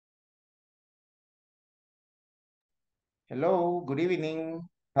Hello, good evening.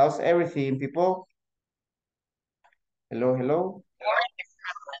 How's everything, people? Hello, hello.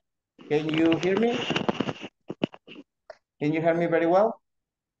 Can you hear me? Can you hear me very well?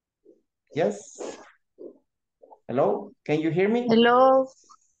 Yes. Hello, can you hear me? Hello.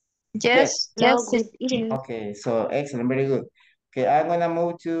 Yes. Yes, Hello, yes. good evening. Okay, so excellent, very good. Okay, I'm gonna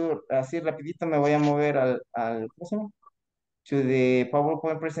move to, así rapidito me voy a mover ¿cómo se llama? To the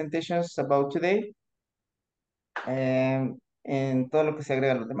PowerPoint presentations about today. En todo lo que se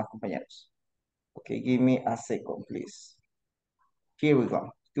agrega a los demás compañeros. Okay, give me a second, please. Here we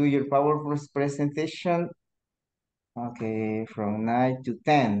go. Do your PowerPoint presentation. Okay, from 9 to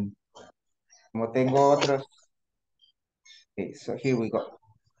 10. Como tengo otros. Okay, so here we go.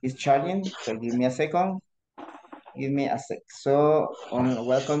 It's charging, so give me a second. Give me a sec. So,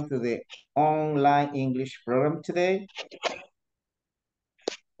 welcome to the online English program today.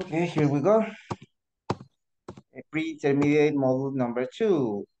 Okay, here we go. Pre-intermediate module number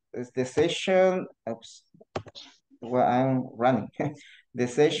 2. It's the session, oops, well, I'm running. The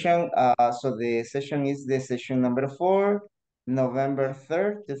session, so the session is the session number 4, November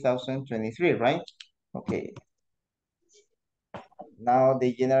 3rd, 2023, right? Okay. Now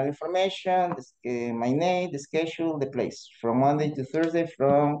the general information, my name, the schedule, the place. From Monday to Thursday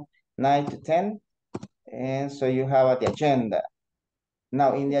from 9 to 10. And so you have the agenda.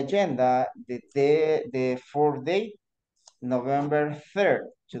 Now in the agenda, the fourth day, November 3rd,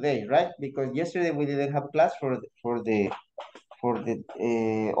 today, right? Because yesterday we didn't have class for the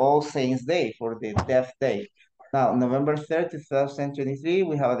All Saints Day, for the Death Day. Now, November 3rd, 2023,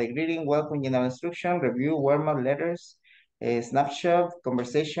 we have the greeting, welcome, general instruction, review, warm-up letters, a snapshot,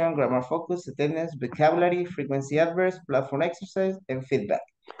 conversation, grammar focus, attendance, vocabulary, frequency adverbs, platform exercise, and feedback.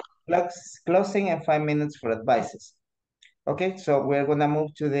 Closing and 5 minutes for advices. Okay, so we're gonna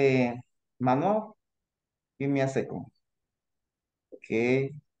move to the manual. Give me a second.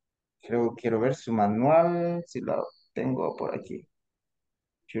 Okay, quiero ver su manual, si lo tengo por aquí.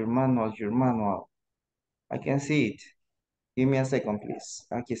 Your manual. I can see it. Give me a second, please.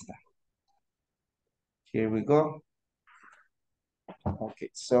 Aquí está. Here we go. Okay,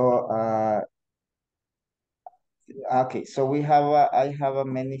 so okay, so I have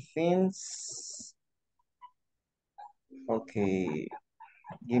many things. Okay,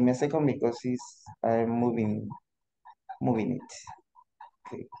 give me a second because I'm moving it.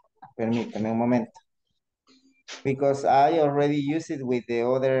 Okay, permítame un momento. Because I already use it with the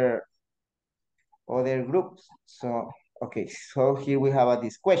other groups. So, okay, so here we have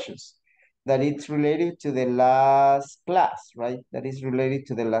these questions that it's related to the last class, right? That is related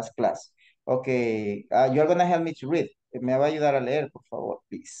to the last class. Okay, you're gonna help me to read. Me va a ayudar a leer, por favor,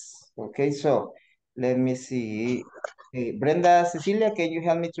 please. Okay, so let me see. Brenda Cecilia, can you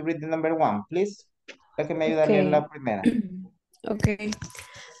help me to read the number 1, please? La que me ayuda a leer Okay. la primera. Okay.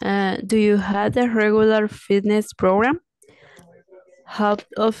 Do you have a regular fitness program? How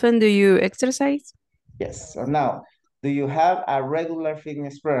often do you exercise? Yes. So now, do you have a regular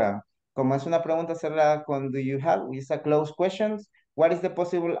fitness program? Como es una pregunta cerrada con do you have, it's a closed question. What is the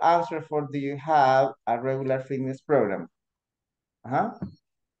possible answer for do you have a regular fitness program? Ajá.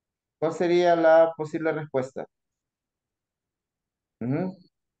 ¿Cuál sería la posible respuesta?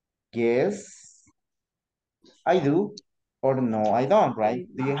 Yes, I do. Or no, I don't, right?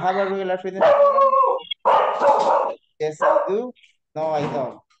 Do you have a regular fitness program? Yes, I do. No, I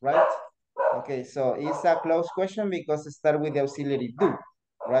don't, right? Okay, so it's a closed question because it starts with the auxiliary do,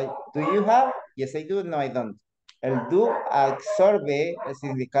 right? Do you have? Yes, I do. No, I don't. El do absorbe el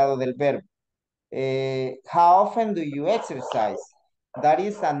significado del verbo. How often do you exercise? That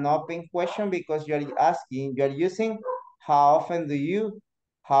is an open question because you are using how often do you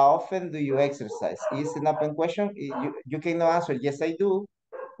exercise? It's an open question. You cannot answer yes, I do,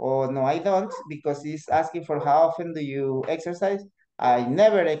 or no, I don't, because it's asking for how often do you exercise. I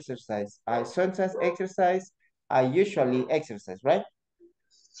never exercise. I sometimes exercise. I usually exercise, right?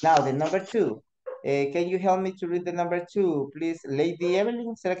 Now, the number 2. Can you help me to read the number 2, please? Lady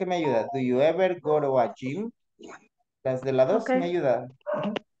Evelyn, ¿será que me ayuda? Do you ever go to a gym? Las de la 2, ¿me Okay. ayuda?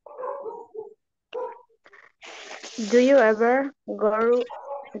 Do you ever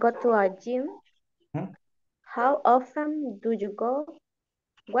go to a gym? Ujú. How often do you go?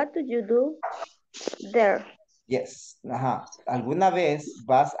 What do you do there? Yes. Ajá. ¿Alguna vez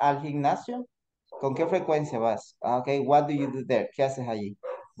vas al gimnasio? ¿Con qué frecuencia vas? Okay, what do you do there? ¿Qué haces allí?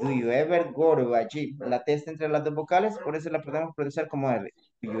 Do you ever go to a gym? La testa entre las dos vocales, por eso la podemos pronunciar como R.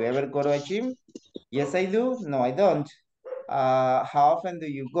 Do you ever go to a gym? Yes, I do. No, I don't. How often do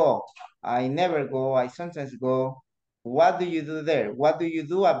you go? I never go. I sometimes go. What do you do there? What do you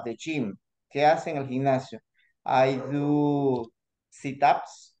do at the gym? ¿Qué hacen en el gimnasio? I do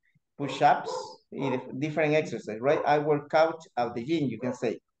sit-ups, push-ups, different exercise, right? I work out at the gym, you can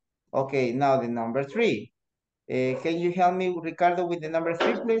say. Okay, now the number 3. Can you help me, Ricardo, with the number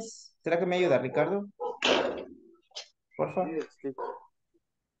 3, please? ¿Será que me ayuda, Ricardo? Por favor. Yes, teacher.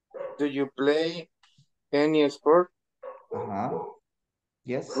 Do you play any sport?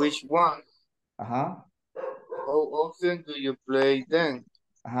 Yes. Which one? How often do you play them?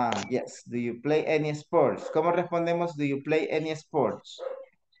 Yes. Do you play any sports? ¿Cómo respondemos? Do you play any sports?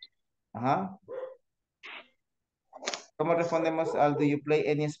 ¿Cómo respondemos al do you play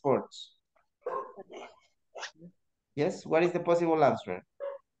any sports? Yes. What is the possible answer?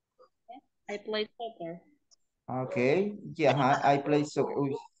 I play soccer. Okay. Yeah. I play soccer.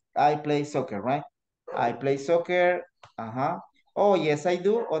 I play soccer, right? I play soccer. Oh, yes, I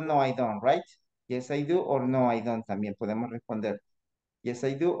do or no, I don't, right? Yes, I do or no, I don't. También podemos responder. Yes,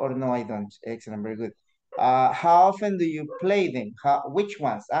 I do or no, I don't. Excellent, very good. How often do you play them? Which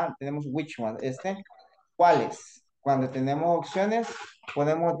ones? Tenemos which ones. ¿Cuáles? Cuando tenemos opciones,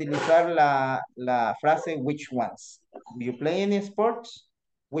 podemos utilizar la frase which ones. Do you play any sports?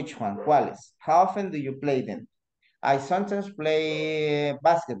 Which one? ¿Cuáles? How often do you play them? I sometimes play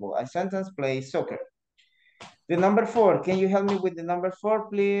basketball. I sometimes play soccer. The number 4, can you help me with the number 4,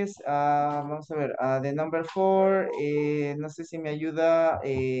 please? Vamos a ver, the number 4, no sé si me ayuda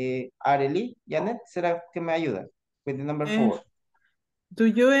Arely, Janet, ¿será que me ayuda? With the number 4. Do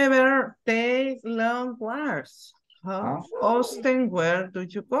you ever take long walks? How often, where do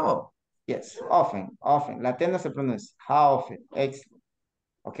you go? Yes, often. La T no se pronuncia. How often? Excellent.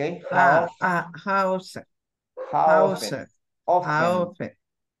 Okay, how often? How often? How often? How often?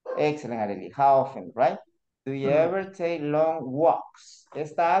 Excellent, Arely. How often, right? Do you ever take long walks?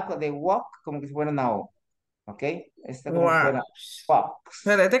 Esta A de walk como que si fuera una O. ¿Ok? Esta como si fuera walks.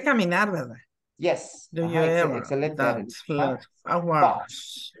 Pero es de caminar, ¿verdad? Yes. Do you ever? Excelente, Arely.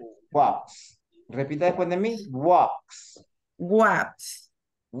 Walks. Walks. Repita después de mí. Walks. Walks.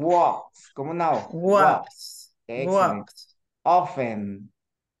 Walks. Como una O. Walks. Excellent. Walks. Often.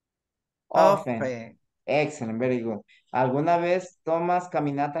 Often. Excellent, very good. ¿Alguna vez tomas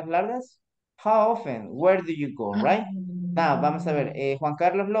caminatas largas? How often? Where do you go, right? Now, vamos a ver. Juan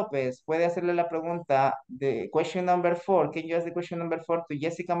Carlos López, ¿puede hacerle la pregunta de question number 4? Can you ask the question number 4 to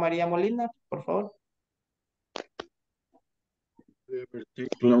Jessica María Molina, por favor? Do you ever take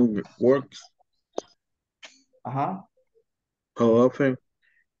long walks? How often?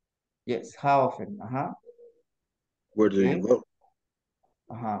 Yes, how often? Where do you go?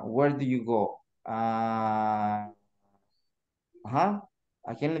 Where do you go? ¿A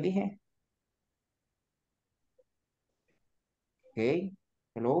quién le dije? Ok.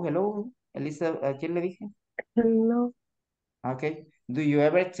 Hello. Elisa, ¿a quién le dije? No. Okay. Do you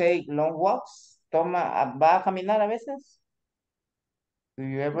ever take long walks? ¿Va a caminar a veces? Do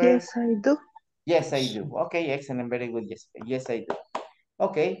you ever? Yes, I do. Yes, I do. Okay, excellent, very good. Yes, I do.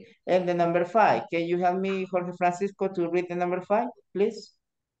 Okay, and the number 5. Can you help me, Jorge Francisco, to read the number 5, please?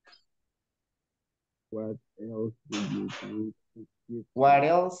 What else do you do? What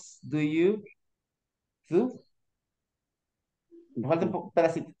else do you do? Me falta un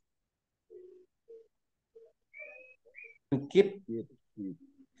pedacito. To keep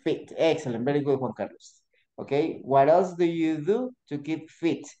fit. Excellent, very good, Juan Carlos. Okay, what else do you do to keep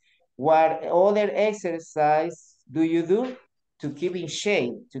fit? What other exercise do you do to keep in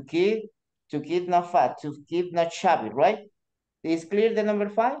shape, to keep not fat, to keep not chubby, right? Is clear the number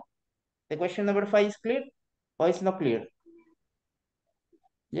 5? The question number 5 is clear or it's not clear?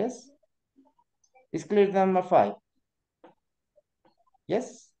 Yes? It's clear the number 5?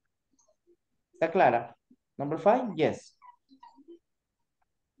 Yes? ¿Está clara? Number 5? Yes.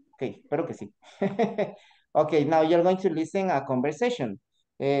 Okay, espero que sí. Okay, now you're going to listen a conversation.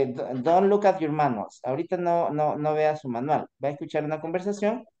 Don't look at your manuals. Ahorita no vea su manual. Va a escuchar una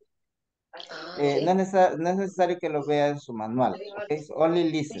conversación. No es necesario que lo vea en su manual. Okay, so only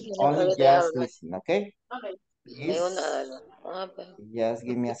listen. Only just listen, okay? Just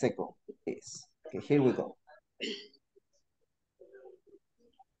give me a second, please. Okay, here we go.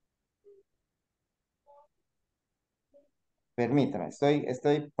 Permítame,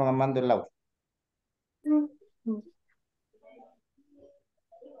 estoy programando el audio.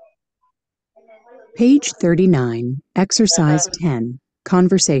 Page 39, Exercise 10,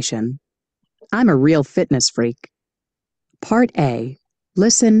 Conversation. I'm a real fitness freak. Part A,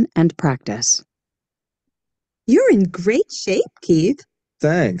 Listen and Practice. You're in great shape, Keith.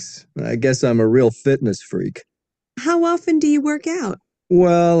 Thanks. I guess I'm a real fitness freak. How often do you work out?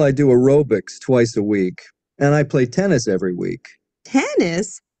 Well, I do aerobics twice a week, and I play tennis every week.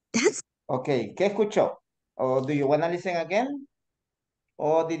 Tennis? That's... Ok, ¿qué escuchó? Or do you want to listen again?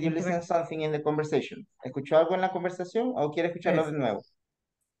 Or did you listen something in the conversation? ¿Escuchó algo en la conversación o quiere escucharlo de nuevo?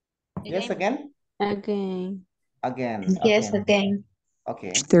 Yes, again? Again. Again. Yes, Okay. again.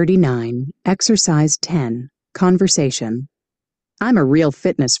 Okay. 39, Exercise 10, Conversation. I'm a real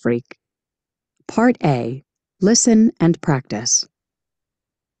fitness freak. Part A, listen and practice.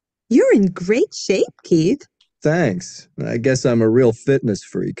 You're in great shape, Keith. Thanks. I guess I'm a real fitness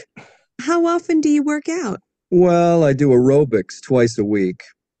freak. How often do you work out? Well, I do aerobics twice a week,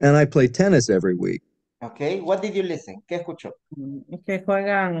 and I play tennis every week. Okay, what did you listen? ¿Qué escuchó? Que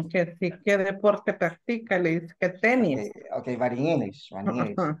juegan, que si qué deporte practica, le dice que tenis. Okay, but in English,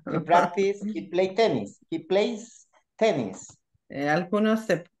 He practice, he play tennis. He plays tennis. Algunos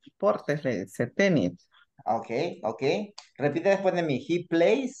deportes le dice tenis. Okay, okay. Repite después de mí. He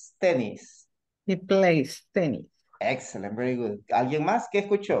plays tennis. He plays tennis. Excellent, very good. ¿Alguien más? ¿Qué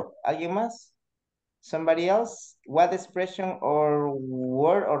escuchó? ¿Alguien más? Somebody else? What expression or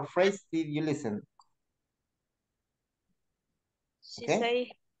word or phrase did you listen? She Okay.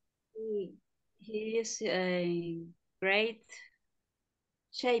 say he is in great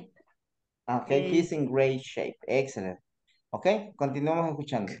shape. Okay, he's in great shape. Excellent. Okay, continuamos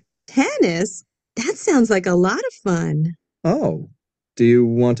escuchando. Tennis? That sounds like a lot of fun. Oh, do you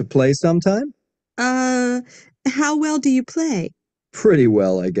want to play sometime? How well do you play? Pretty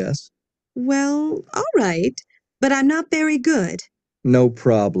well, I guess. Well, all right, but I'm not very good. No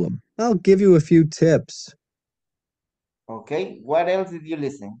problem. I'll give you a few tips. Okay, what else did you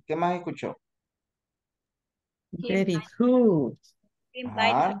listen? ¿Qué más escuchó? Very good.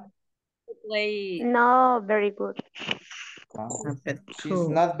 Invite her to play. No, very good. She's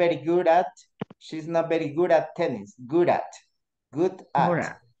not very good at tennis. Good at. Good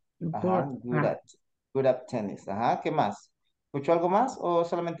at. Good at tennis. Ajá, ¿qué más? ¿Escuchó algo más o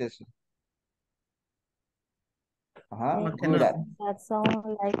solamente eso? Ajá, good at. That sounds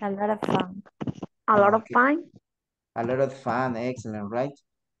like a lot of fun. A lot of fun? A lot of fun, excellent, right?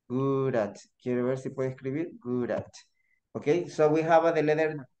 Good at. Quiero ver si puede escribir. Good at. Okay, so we have the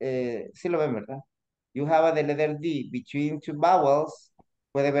letter, sí lo ven, ¿verdad? You have the letter D between two vowels.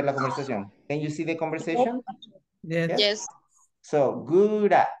 Puede ver la conversación. Can you see the conversation? Yes. So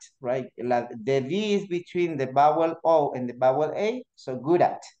good at, right? The D is between the vowel O and the vowel A. So good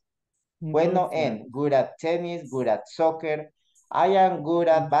at. Bueno en, good at tennis, good at soccer. I am good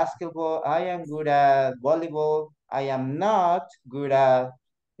at basketball. I am good at volleyball. I am not good at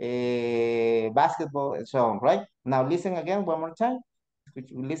basketball and so on, right? Now listen again one more time.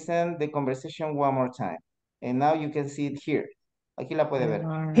 Listen the conversation one more time. And now you can see it here. Aquí la puede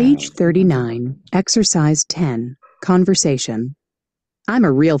ver. Page 39, Exercise 10, Conversation. I'm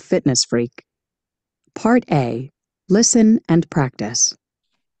a real fitness freak. Part A, listen and practice.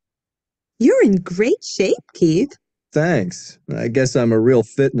 You're in great shape, Keith. Thanks. I guess I'm a real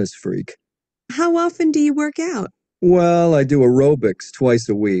fitness freak. How often do you work out? Well, I do aerobics twice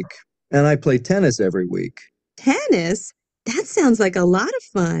a week, and I play tennis every week. Tennis? That sounds like a lot of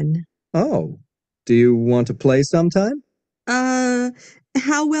fun. Oh, do you want to play sometime?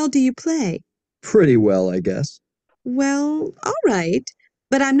 How well do you play? Pretty well, I guess. Well, all right,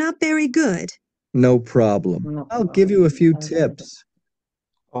 but I'm not very good. No problem. I'll give you a few tips.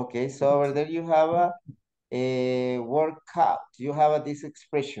 Okay, so over there you have a workout. You have this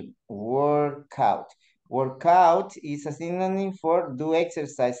expression, workout. Workout is a synonym for do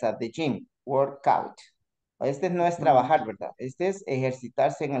exercise at the gym. Workout. Este no es trabajar, ¿verdad? Este es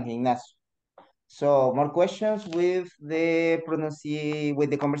ejercitarse en el gimnasio. So, more questions with the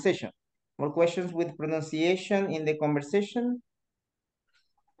conversation. More questions with pronunciation in the conversation.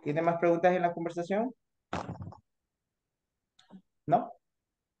 ¿Tiene más preguntas en la conversación? ¿No?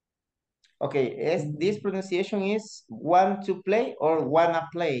 Okay, this pronunciation is want to play or wanna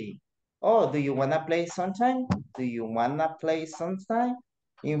play? Oh, do you wanna play sometime? Do you wanna play sometime?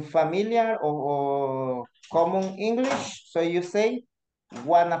 In familiar or common English, so you say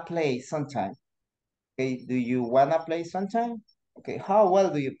wanna play sometime. Okay, do you wanna play sometime? Okay, how well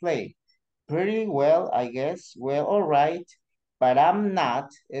do you play? Pretty well, I guess. Well, all right. But I'm not.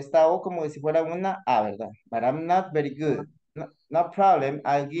 Esta O como si fuera una A, ¿verdad? But I'm not very good. No problem.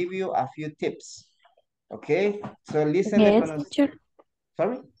 I'll give you a few tips. Okay? So listen the pronunciation.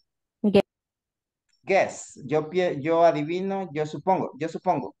 Sorry? Guess. Yo adivino, yo supongo. Yo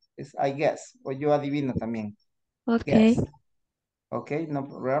supongo. Es I guess. O yo adivino también. Okay. Guess. Okay, no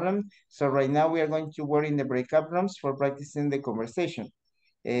problem. So right now we are going to work in the breakout rooms for practicing the conversation.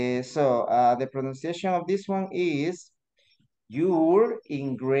 The pronunciation of this one is you're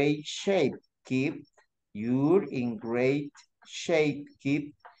in great shape, Keith. You're in great shape,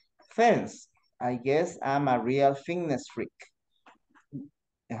 Keith. Thanks. I guess I'm a real fitness freak.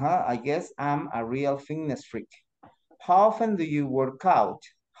 I guess I'm a real fitness freak. How often do you work out?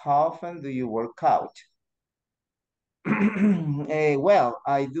 How often do you work out? Well,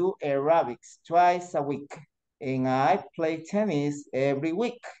 I do aerobics twice a week, and I play tennis every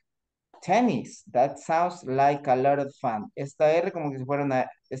week. Tennis, that sounds like a lot of fun. Esta R como que si fuera una,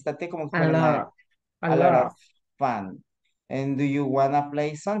 esta T como que A fuera una lot. R. A A lot of lot. fun. And do you wanna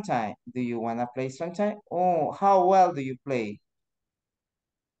play sometime? Do you wanna play sometime? Oh, how well do you play?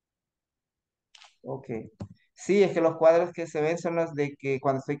 Ok. Sí, es que los cuadros que se ven son los de que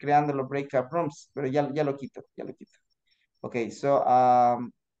cuando estoy creando los breakout rooms, pero ya lo quito, ya lo quito. Okay,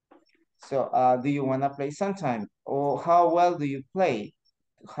 do you wanna play sometime? Or how well do you play?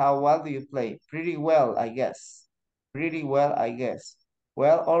 How well do you play? Pretty well, I guess. Pretty well, I guess.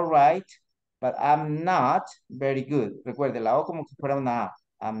 Well, all right, but I'm not very good. Recuerde, la O como que fuera una A.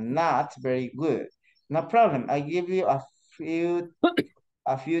 I'm not very good. No problem. I give you a few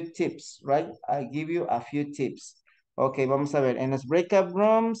tips, right? I give you a few tips. Ok, vamos a ver. En los breakout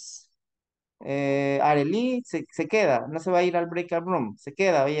rooms, Arely se queda. No se va a ir al breakout room. Se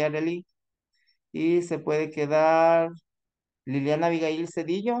queda, oye, Arely. Y se puede quedar Liliana Abigail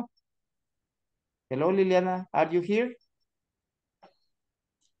Cedillo. Hello, Liliana. Are you here?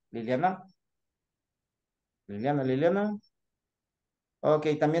 Liliana. Liliana. Ok,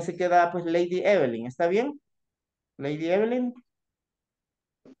 también se queda pues Lady Evelyn. ¿Está bien? Lady Evelyn.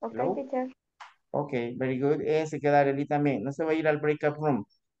 Okay, Hello. teacher. Ok, very good. Se queda Arely también. No se va a ir al breakout room.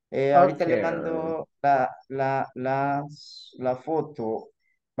 Ahorita le Okay. mando la foto.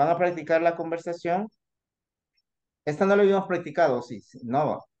 ¿Van a practicar la conversación? Esta no lo habíamos practicado, sí.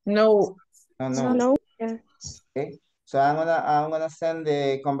 No. No. No. No, teacher. Okay. So I'm gonna send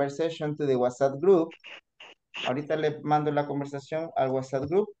the conversation to the WhatsApp group. Ahorita le mando la conversación al WhatsApp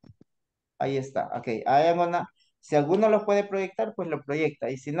group. Ahí está. Ok. Si alguno lo puede proyectar, pues lo proyecta.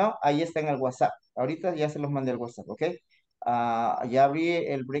 Y si no, ahí está en el WhatsApp. Ahorita ya se los mandé al WhatsApp, ¿ok? Ya abrí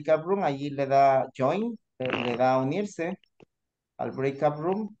el breakout room. Allí le da join, le da unirse al breakout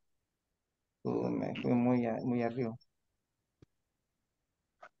room. Me fui muy arriba.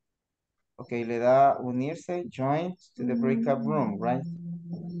 Ok, le da unirse, join to the breakout room, right?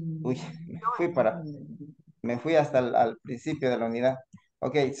 Uy, me fui hasta al principio de la unidad.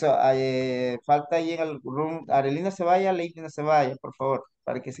 Ok, falta ahí en el room. Arelina se vaya, Lady no se vaya, por favor,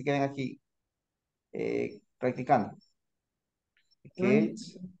 para que se queden aquí practicando. Ok,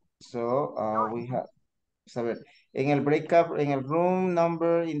 we have, a ver, en el breakup, en el room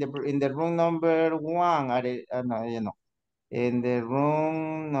number, in the room number one, no, ella no. En the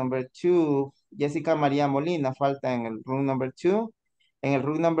room number two, Jessica María Molina falta en el room number two. En el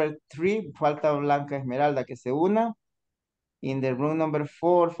room number three, falta Blanca Esmeralda que se una. In the room number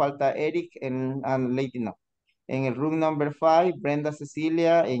 4, falta Eric and Lady no. En el room number 5, Brenda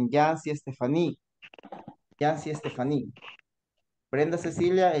Cecilia en Yancy Estefaní. Brenda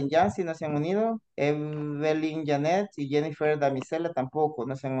Cecilia en Yancy no se han unido. Evelyn Janet y Jennifer Damisela tampoco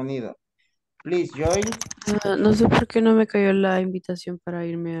no se han unido. Please join. No sé por qué no me cayó la invitación para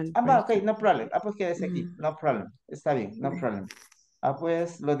irme al break. Ok, no problem. Pues quédese aquí. No problem. Está bien, no problem.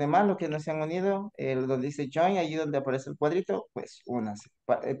 Pues los demás, los que no se han unido, donde dice join, allí donde aparece el cuadrito, pues únanse.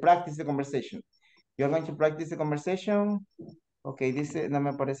 Practice the conversation. You're going to practice the conversation. Ok, dice, no me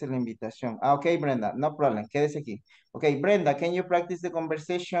aparece la invitación. Ok, Brenda, no problem, quédese aquí. Ok, Brenda, can you practice the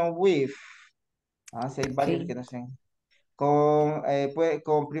conversation with? Sí, hay varios que no sé.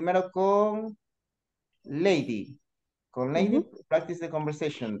 Primero con Lady. Con Lady, practice the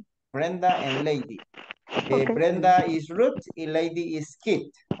conversation. Brenda and Lady. Okay. Brenda is Ruth y Lady is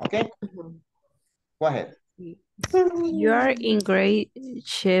Kit. Okay? Go ahead. You are in great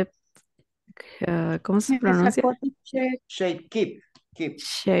shape. ¿Cómo se pronuncia? Shape, keep.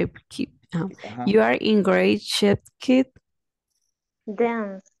 Shape, keep. You are in great shape, kid.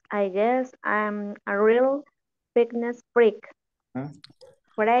 Dance. I guess I'm a real fitness freak.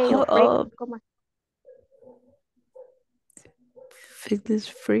 Frey o freak. ¿Cómo? Fitness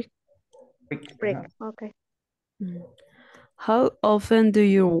freak. Freak. Okay. How often do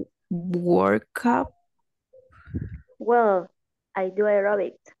you work out? Well, I do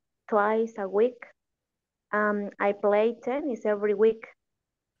aerobics twice a week. I play tennis every week.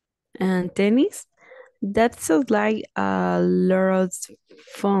 And tennis? That sounds like a lot of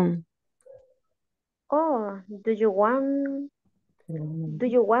fun. Oh, do you want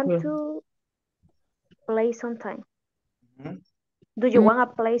to play sometime? Do you want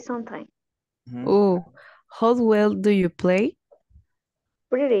to play sometime? Oh, how well do you play?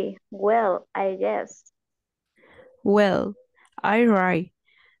 Pretty well, I guess. Well, I write,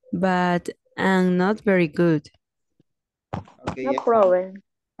 but and not very good. Okay, No excellent. problem.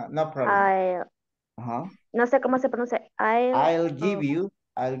 No problem. No sé cómo se pronuncia. I'll give you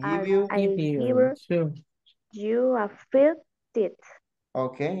you a fit it.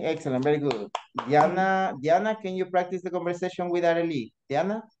 Okay, excellent, very good. Diana, can you practice the conversation with Arely?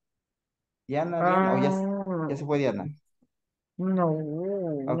 Diana, oh, ya se fue Diana. No,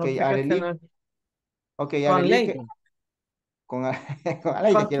 Okay, no sé qué Arely. tener. Okay, Con Arely. Lady. Con Lady,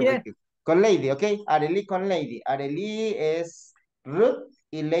 ¿Con quiero quién? practicar. Con Lady, ok. Arely con Lady. Arely es Ruth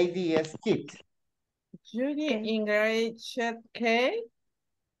y Lady es Kit. Judy in grade K.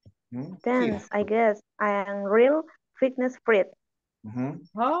 Thanks, I guess. I am real fitness freak.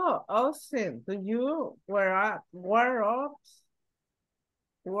 Oh, Austin, do you wear up? Well,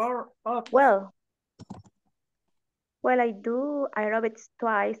 I do aerobics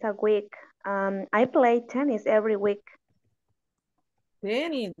twice a week. I play tennis every week.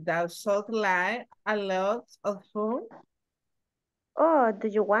 Danny, that sounds like a lot of fun. Oh, do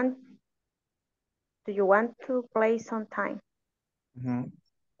you want to play sometime?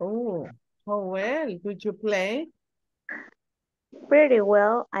 Oh, how well did you play? Pretty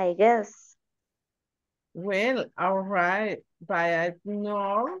well, I guess. Well, all right, but I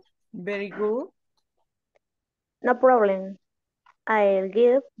know very good. No problem. I'll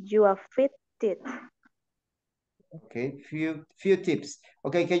give you a fit tip. Okay, few tips.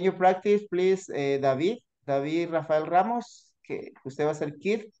 Okay, can you practice, please, David Rafael Ramos, que usted va a ser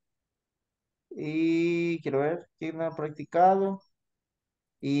Kid. Y quiero ver quién ha practicado.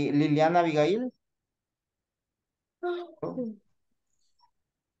 Y Liliana Abigail.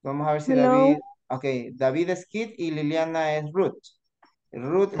 Vamos a ver si Hello. David. Ok, David es Kid y Liliana es Ruth.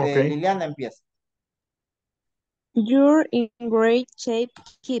 Okay. Liliana empieza. You're in great shape,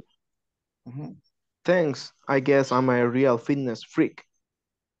 Kip. Thanks. I guess I'm a real fitness freak.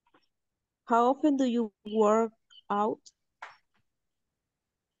 How often do you work out?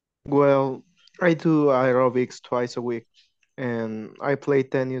 Well, I do aerobics twice a week, and I play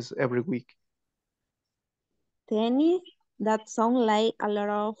tennis every week. Tennis? That sounds like a lot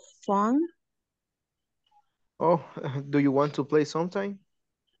of fun. Oh, do you want to play sometime?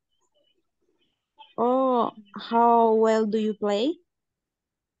 Oh, how well do you play?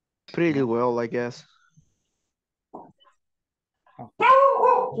 Pretty well, I guess.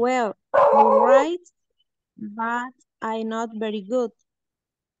 Well, all right, but I'm not very good.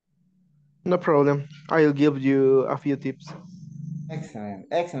 No problem. I'll give you a few tips.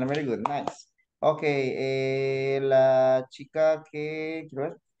 Excellent, very good, nice. Ok, la chica que, quiero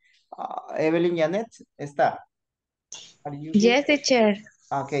ver, Evelyn Janet, ¿está? Yes, teacher.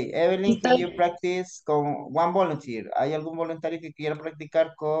 Ok, Evelyn, can you practice con one volunteer? ¿Hay algún voluntario que quiera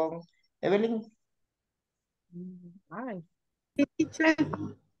practicar con Evelyn? Ay. Teacher.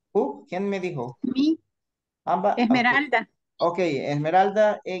 ¿Quién me dijo? Me. Amba. Esmeralda. Ok,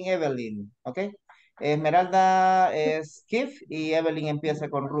 Esmeralda en Evelyn, ok. Esmeralda es Kif y Evelyn empieza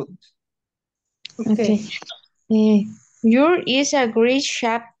con Ruth. Okay. Your is a great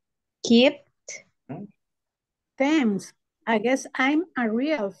shape, Kip. Thanks. I guess I'm a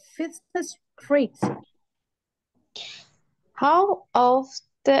real fitness freak. How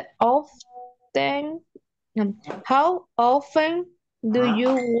often do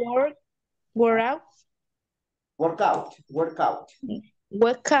you work out? Work out.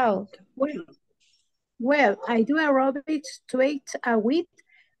 Well, I do aerobics twice a week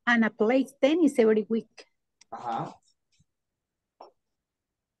and I play tennis every week.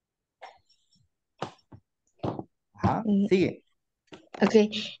 Sigue. Okay.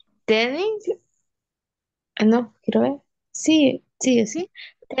 Tennis. No, quiero ver. Sí.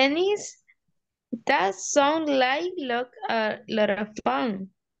 Tennis. That sounds like a lot of fun.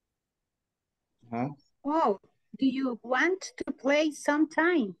 Oh, do you want to play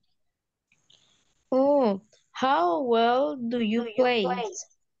sometime? Oh, how well do you play?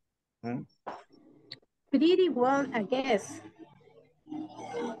 Pretty well, I guess.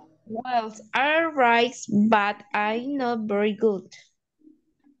 Well, all right, but I'm not very good.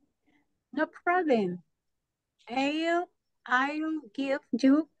 No problem. I'll give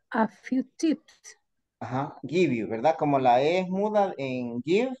you a few tips. Give you, ¿verdad? Como la E es muda en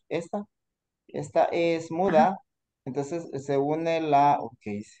give, esta es muda, entonces se une la,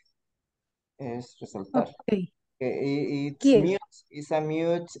 es resaltar. It's Give. mute, it's a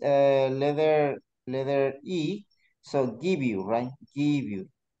mute letter E, so give you, right? Give you.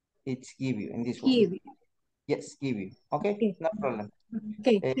 It's give you in this one. Give. Yes, give you. Okay, no problem.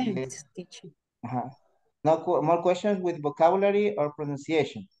 Okay, thanks, teacher. No more questions with vocabulary or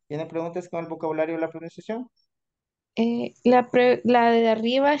pronunciation. ¿Tiene preguntas con el vocabulario o la pronunciación? La de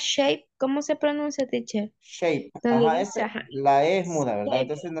arriba, shape, ¿cómo se pronuncia, teacher? Shape. Donde Ajá, dice, ajá, la E es muda, ¿verdad? shape,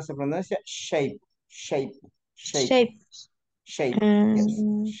 Entonces no se pronuncia shape, shape, shape, shape. shape. Yes,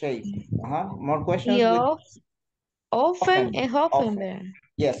 Mm, shape. Ajá. More y questions with often often, es often, often. ¿verdad?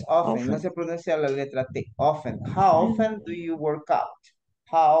 Yes, often. No Often. se pronuncia la letra T. Often. How often do you work out?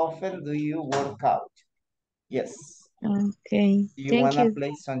 How often do you work out? Yes. Okay, Do you thank wanna you.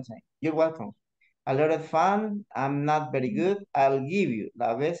 play sometime? You're welcome. A lot of fun. I'm not very good. I'll give you.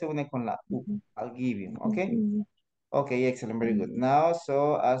 La B se une con la U. I'll give you. Okay. Okay, excellent, very good. Now,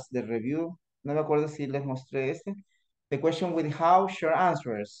 so as the review, no me acuerdo si les mostré este. The question with how, short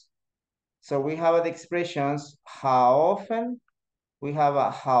answers. So we have the expressions how often, we have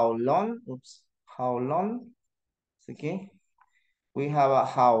a how long, oops, how long, okay. We have a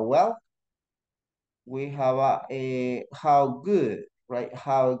how well, we have a how good, right?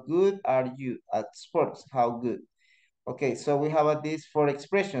 How good are you at sports? How good? Okay, so we have these four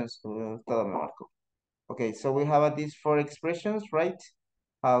expressions. Okay, so we have these four expressions, right?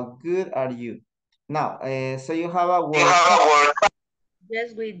 How good are you? Now, so you have a word.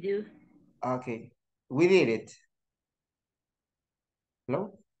 Yes, we do. Okay, we did it.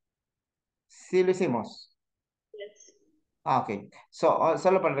 ¿Hello? Sí lo hicimos. Yes. Ok. So,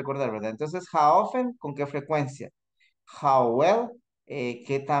 solo para recordar, ¿verdad? Entonces, how often, ¿con qué frecuencia? How well,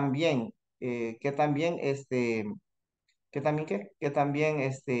 que también, que también,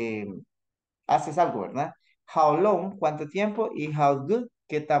 haces algo, ¿verdad? How long, ¿cuánto tiempo? Y how good,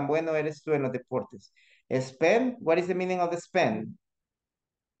 ¿qué tan bueno eres tú en los deportes? Spend, what is the meaning of the spend?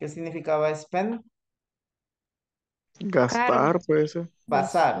 ¿Qué significaba spend? Gastar, puede ser.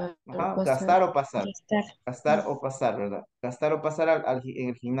 Pasar, ajá, gastar o pasar. Gastar. Gastar o pasar, ¿verdad? Gastar o pasar en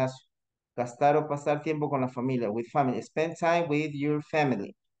el gimnasio. Gastar o pasar tiempo con la familia, with family. Spend time with your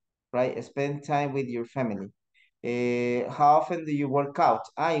family, right? Spend time with your family. How often do you work out?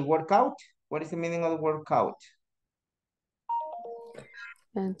 Work out? What is the meaning of the workout?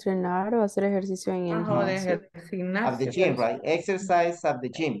 Entrenar o hacer ejercicio en el Trabajo gimnasio. de At the gimnasio, gym, pues. right? Exercise at the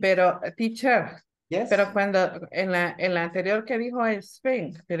gym. Pero, teacher, Yes. pero cuando en la anterior que dijo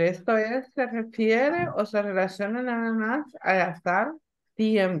Spain, pero esto se refiere o se relaciona nada más a gastar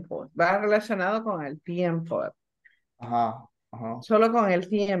tiempo, va relacionado con el tiempo, Ajá, ajá. solo con el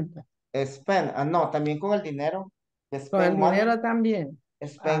tiempo, Spend, no, también con el dinero. con el Spend money, dinero también.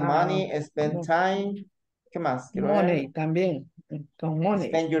 spend money, spend time. ¿Qué más? Quiero ver. Money también, con money.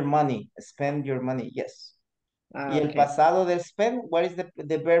 Spend your money, yes. Y el Ok. pasado de spend, what is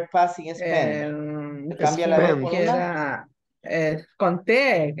the verb passing spend? Cambia la D por una. Con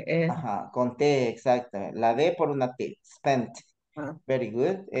T. Ajá, con T, exacto. La D por una T, spent. Ah. Very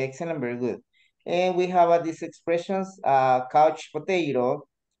good, excellent, very good. And we have these expressions, couch potato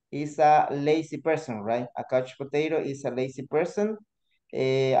is a lazy person, right? A couch potato is a lazy person.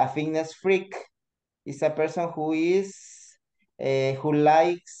 A fitness freak is a person who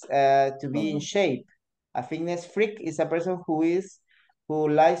likes to be in shape. A fitness freak is a person who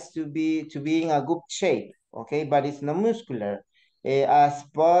likes to be in a good shape, okay, but it's not muscular. A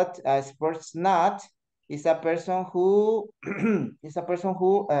sports nut is a person who this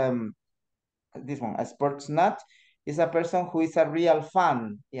one, a sports nut is a person who is a real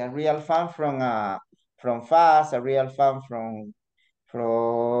fan, a real fan from fast, a real fan from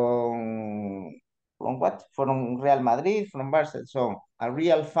what? From Real Madrid, from Barcelona. So a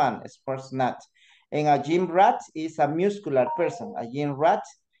real fan, a sports nut. And a gym rat is a muscular person. A gym rat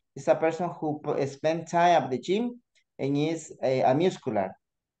is a person who spend time at the gym and is a muscular.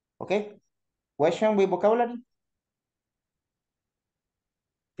 Okay? Question with vocabulary?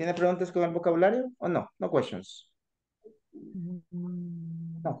 ¿Tiene preguntas con el vocabulario o no? No questions.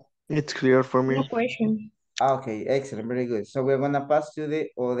 No. It's clear for me. No question. Okay, excellent, very good. So we're gonna pass to the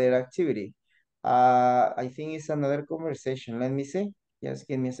other activity. I think it's another conversation. Let me see. Just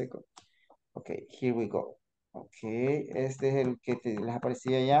give me a second. Okay, here we go. Okay, este es el que les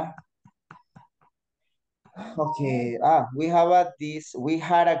aparecía ya. Okay, we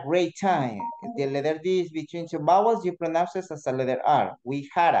had a great time. The letter D is between two vowels, you pronounce it as a letter R. We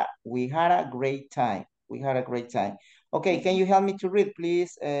had a great time. We had a great time. Okay, can you help me to read,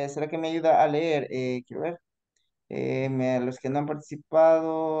 please? ¿Será que me ayuda a leer? Quiero ver. Los que no han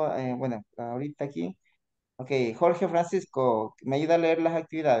participado, bueno, ahorita aquí. Ok, Jorge Francisco, ¿me ayuda a leer las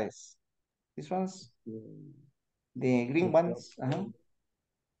actividades? These ones? The green ones. Ajá.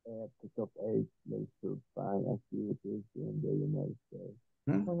 The top 8 most fun activities in the United States.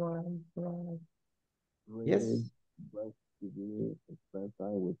 Yes. Read, watch TV, spend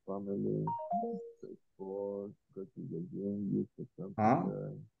time with family, play sports, go to the gym, use the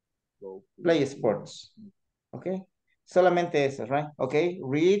computer, go Play fishing. sports. Okay. Solamente eso, right? Okay,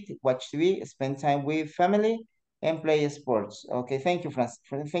 read, watch TV, spend time with family, and play sports. Okay, thank you, Frank.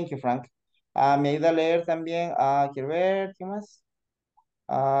 Thank you, Frank. Me ayuda a leer también, quiero ver, ¿qué más?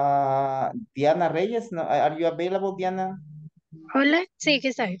 Diana Reyes, no, are you available, Diana? Hola, sí,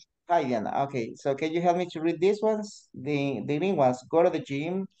 ¿qué sabe? Hi, Diana. Okay, so can you help me to read these ones? The green ones. Go to the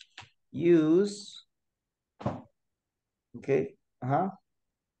gym, use. Okay,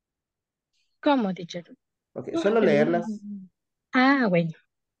 ¿Cómo, teacher? Okay, solo leerlas. Bueno.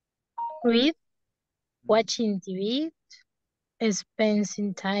 Read, watching TV,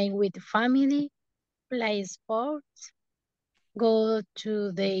 spending time with family, play sports, go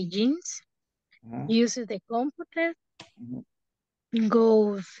to the gyms, use the computer,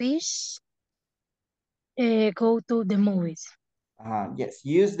 go fish, go to the movies. Yes,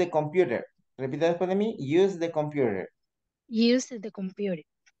 use the computer. Repita después de mí. Use the computer. Use the computer.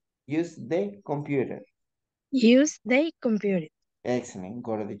 Use the computer. Use the computer. Excellent.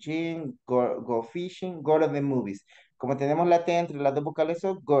 Go to the gym, go fishing, go to the movies. Como tenemos la T entre las dos vocales,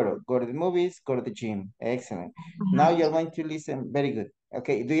 so go to the movies, go to the gym. Excellent. Now you're going to listen. Very good.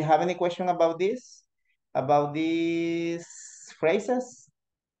 Okay, do you have any question about this? About these phrases?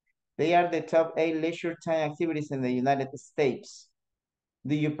 They are the top 8 leisure time activities in the United States.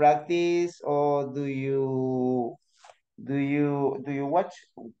 Do you practice or do you watch?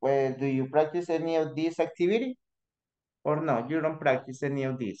 Do you practice any of these activity? Or no, you don't practice any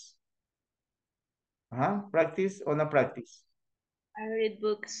of these? Practice or no practice? I read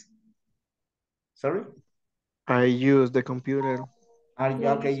books. Sorry? I use the computer.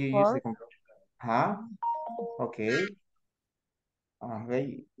 Okay, you use the computer. Okay.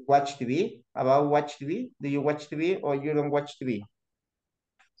 Okay. Watch TV? About watch TV? Do you watch TV or you don't watch TV?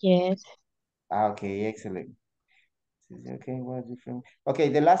 Yes. Okay, excellent. Okay, what different? Okay,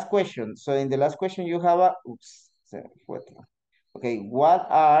 the last question. So in the last question you have a, okay, what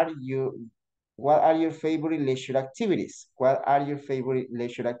are your favorite leisure activities? What are your favorite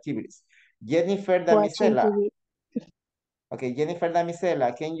leisure activities? Jennifer Watching Damisela. TV. Okay, Jennifer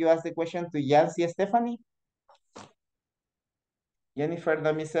Damisela, can you ask the question to Yancy Stephanie? Jennifer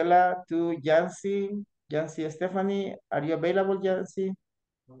Damisela to Yancy Stephanie. Are you available, Yancy?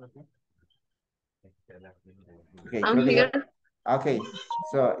 Okay, I'm here. Okay,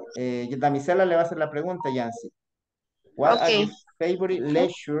 so Damisela le va a hacer la pregunta, Yancy. What are your favorite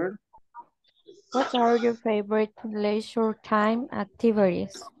leisure? What are your favorite leisure time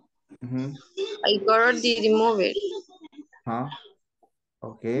activities? I go to the movie.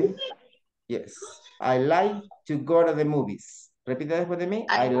 Okay. Yes. I like to go to the movies. Repita después de mí.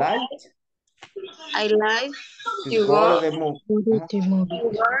 I like to go go to the movies. to the movie.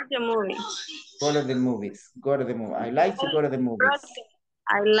 Go to the movies. Go to the movie. I like to go to the movies.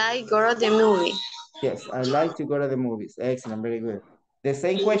 I like go to the movie. Yes, I like to go to the movies. Excellent, very good. The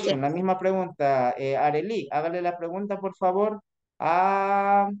same question, la misma pregunta. Arely, hágale la pregunta, por favor.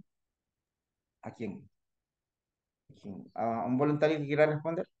 ¿A quién? ¿A un voluntario que quiera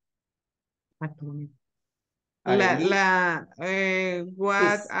responder? What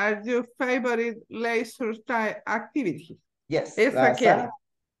are your favorite leisure time activities? Yes. Esa quiere.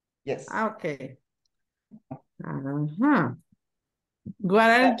 Yes. Okay. What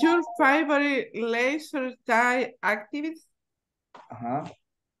are your favorite leisure time activities?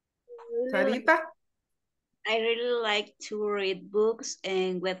 Sarita? I really like to read books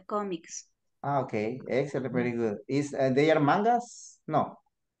and webcomics. Okay, excellent, very good. Is they are mangas? No.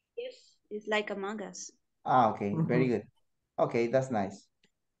 Yes, it's like Among Us. Okay, very good. Okay, that's nice.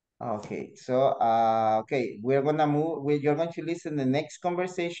 Okay, so okay, we're gonna move. You're going to listen the next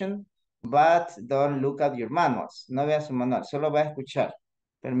conversation, but don't look at your manuals. No vea su manual, solo va a escuchar.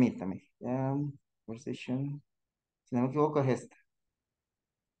 Permítame. Conversation. Si no me equivoco es esta.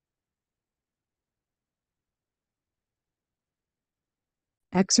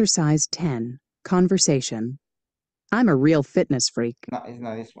 Exercise 10, Conversation. I'm a real fitness freak. No, it's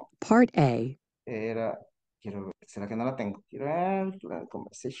not this one. Part A. Quiero ver, ¿será que no la tengo? Quiero ver, la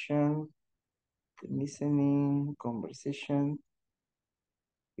conversation, listening, conversation,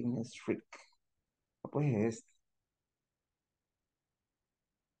 fitness freak. Pues es este.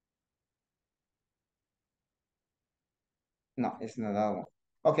 No, it's not that one.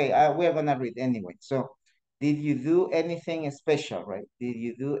 Okay, we're gonna read anyway. So, did you do anything special, right? Did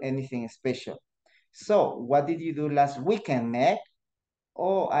you do anything special? So, what did you do last weekend, Meg?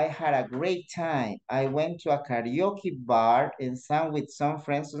 Oh, I had a great time. I went to a karaoke bar and sang with some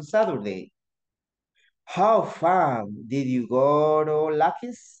friends on Saturday. How fun. Did you go to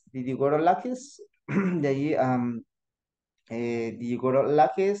Lucky's? Did you go to Lucky's? Did you go to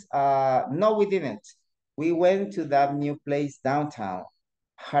Lucky's? No, we didn't. We went to that new place downtown.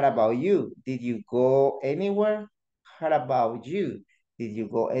 How about you? Did you go anywhere? How about you? Did you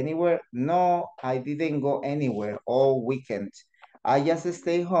go anywhere? No, I didn't go anywhere all weekend. I just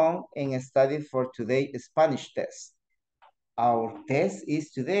stayed home and studied for today's Spanish test. Our test is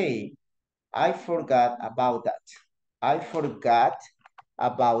today. I forgot about that. I forgot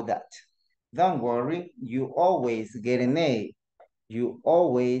about that. Don't worry, you always get an A. You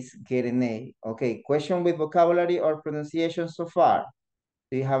always get an A. Okay, question with vocabulary or pronunciation so far?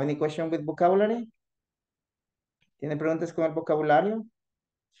 Do you have any question with vocabulary? ¿Tiene preguntas con el vocabulario?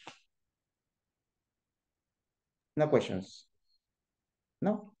 No questions.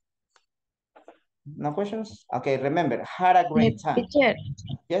 No? No questions? Okay, remember, had a great time. Teacher,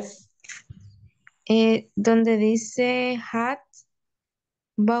 Yes? donde dice hat,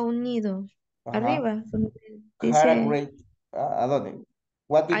 va unido. Arriba, donde Had a dice, great, ¿a dónde?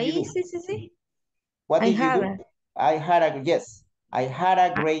 What did you ahí, do? sí. What I did you had do? a, I had a, yes, I had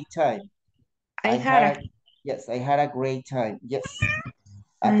a great time. I had a. Yes, I had a great time. Yes.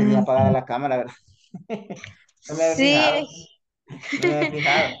 Ah, tenía apagada la cámara, ¿verdad? No me había fijado. Sí. No me había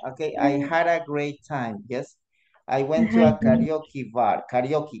fijado. Okay, I had a great time. Yes. I went to a karaoke bar.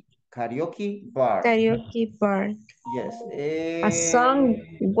 Karaoke bar. Karaoke bar. Yes. A song,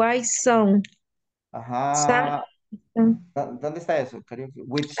 white song. Ajá. ¿Dónde está eso? Karaoke.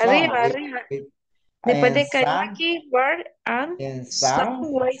 With song. Arriba, arriba. With, Después en de San, karaoke bar and en song, San,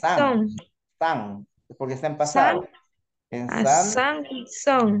 white song. San, porque está en Song, pasado. En a San, song with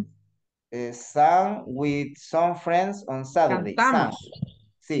song. Sang with some friends on Saturday. Sang. Cantamos.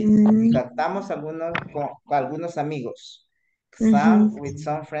 Sí, y cantamos algunos con algunos amigos. Sang with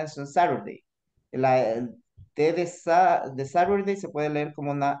some friends on Saturday. La T de Saturday se puede leer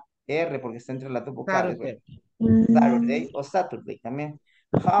como una R porque está entre las dos vocales. Saturday. Saturday o Saturday también.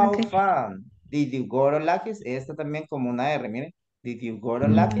 How fun. Did you go to Lucky's? Esta también como una R, mire. Did you go to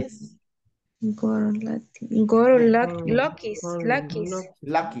Lucky's? Lucky's.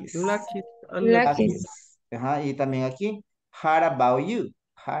 Ajá, y también aquí, how about you?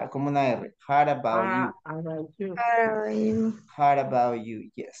 Como una R. How about you? How about you?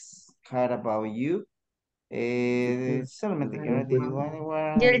 Yes. How about you? Solamente quiero did you go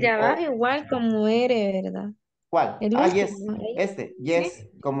anywhere? Y el de abajo igual como R, ¿verdad? ¿Cuál? El Yes. último. Este, yes,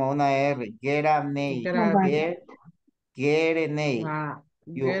 como una R. Get an A. Get an A.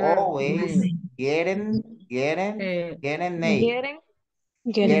 You always getting A. Get an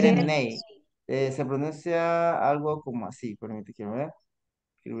A. Se pronuncia algo como así, permíteme, quiero ver.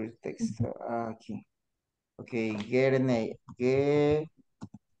 Escribir el texto aquí. Ok, get an A. Get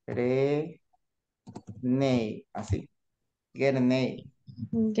an A. Así. Get an A.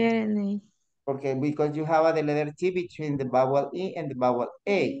 Porque because you have the letter T between the vowel E and the vowel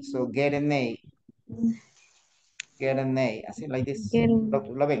A. So get an A. Get an A. Así, like this.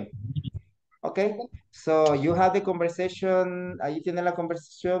 ¿Lo ven? Ok. So you have the conversation. Ahí tienen la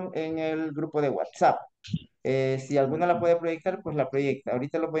conversación en el grupo de WhatsApp. Si alguno la puede proyectar, pues la proyecta.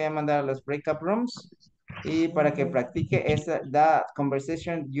 Ahorita lo voy a mandar a los breakup rooms y para que practique esa that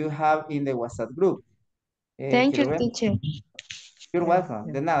conversation you have in the WhatsApp group. Thank you, Quiero ver. teacher. You're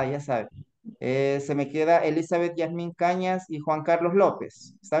welcome. De nada, ya sabe. Se me queda Elizabeth Yasmín Cañas y Juan Carlos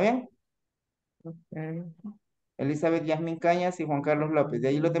López. ¿Está bien? Elizabeth Yasmín Cañas y Juan Carlos López. De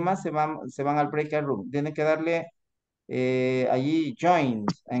ahí los demás se van al breakout room. Tienen que darle allí join.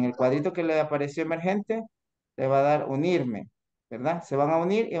 En el cuadrito que le apareció emergente, le va a dar unirme. ¿Verdad? Se van a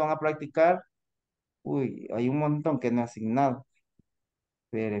unir y van a practicar. Uy, hay un montón que no he asignado.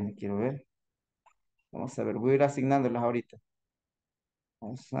 Espérenme, quiero ver. Vamos a ver, voy a ir asignándolos ahorita.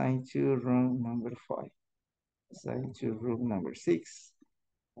 Assign to room number 5. Assign to room number 6.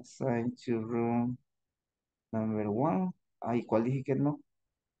 Assign to room number 1. Ay, ¿cuál dije que no?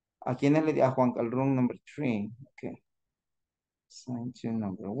 ¿A quiénes le di? A Juan, al room number 3. Ok. Assign to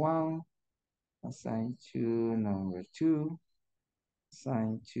number 1. Assign to number 2.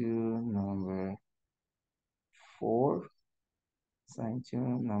 Assign to number 4. Assign to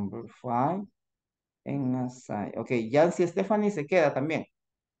number 5. En assign. Ok, Yancy Stephanie se queda también.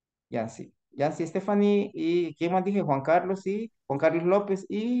 Yancy Stephanie y ¿quién más dije? Juan Carlos López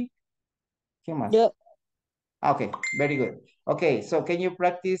y ¿quién más? Yo. Okay, very good. Okay, so can you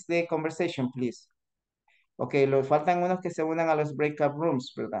practice the conversation, please? Okay, faltan unos que se unan a los breakout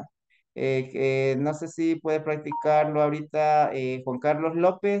rooms, ¿verdad? No sé si puede practicarlo ahorita Juan Carlos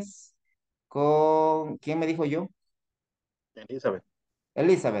López con, ¿quién me dijo yo?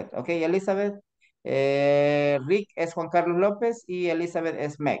 Elizabeth, ok, Elizabeth. Rick es Juan Carlos López y Elizabeth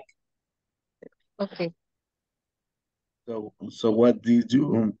es Meg. Okay. So what did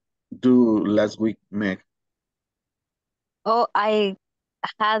you do last week, Meg? Oh, I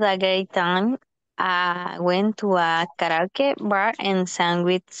had a great time. I went to a karaoke bar and sang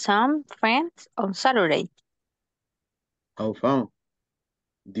with some friends on Saturday. How fun.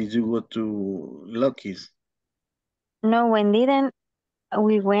 Did you go to Lucky's? No, when didn't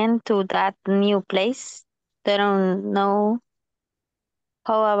we went to that new place? They don't know.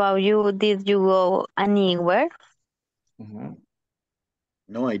 How about you? Did you go anywhere?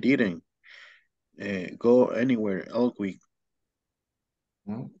 No, I didn't. Go anywhere all week.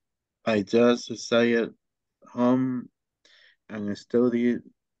 I just stayed home and studied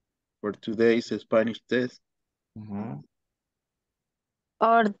for today's Spanish test.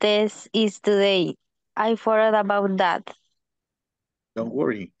 Or this is today. I forgot about that. Don't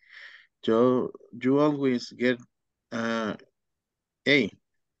worry. You always get uh, A,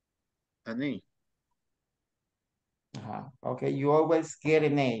 an A. Okay, you always get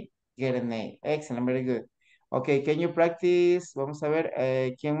an A. Get an A. Excellent, very good. Okay, can you practice? Vamos a ver,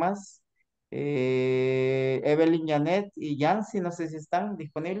 ¿quién más? Evelyn, Janet y Yancy, no sé si están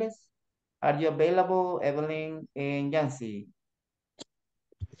disponibles. Are you available, Evelyn and Yancy?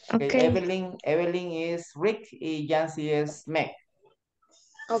 Okay, Evelyn is Rick y Yancy is Meg.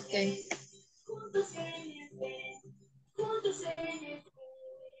 Okay.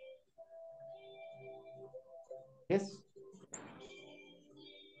 Yes.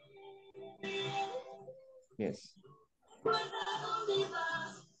 Yes.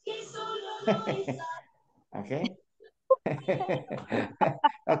 Okay.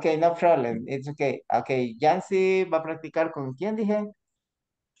 Okay, no problem. It's okay. Okay, Yancy va a practicar con quién dije.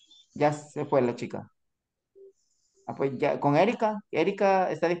 Ya se fue la chica. Ah, pues ya, con Erika.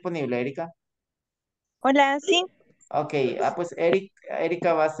 Erika está disponible, Erika. Hola, sí. Ok, pues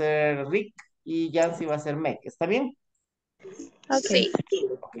Erika va a ser Rick y Yancy va a ser Meg. ¿Está bien? Okay. Okay.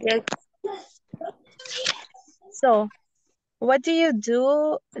 Yes. So, what do you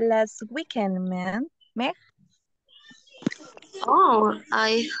do last weekend, man? Meg? Oh,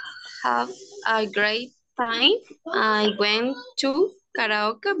 I have a great time. I went to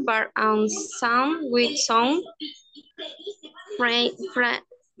karaoke bar and sang with some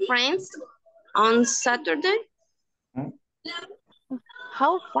friends on Saturday.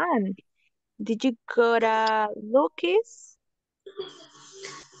 How fun. Did you go to Lucky's?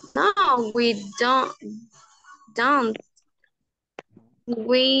 No, we don't.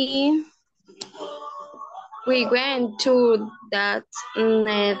 We went to that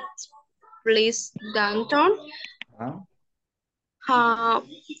net place downtown. How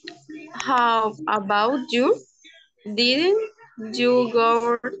about you? Didn't you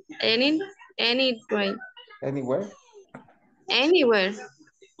go anywhere? Anywhere? Anywhere?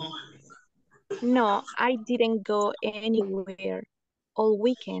 No, I didn't go anywhere all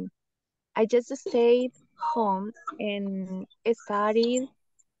weekend. I just stayed home and studied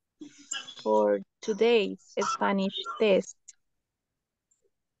for today's Spanish test.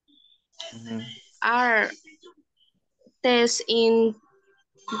 Are tests in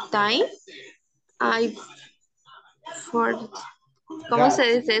time? I for ¿Cómo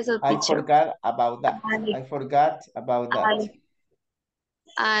se dice eso, I teacher? forgot about that. I forgot about that.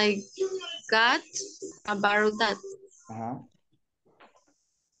 I got about that.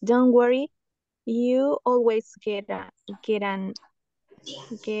 Don't worry, you always get an A. Get an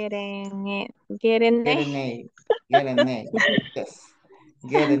A. Yes.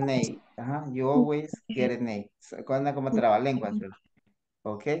 Get an A. You always get an A. Cuando como trabalenguas, ¿verdad?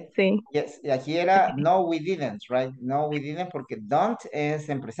 Okay. Sí. Yes. Y aquí era no, we didn't, right? No, we didn't porque don't es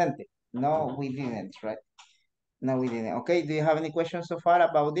en presente. No, we didn't, right? No, we didn't. Okay. Do you have any questions so far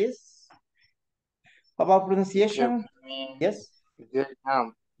about this? About pronunciation? Yes.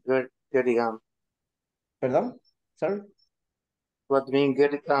 Perdón. Sorry. What do you mean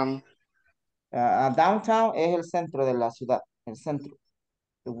get it Downtown es el centro de la ciudad. El centro.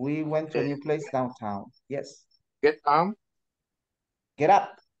 We went to a new place downtown. Yes. Get Get up.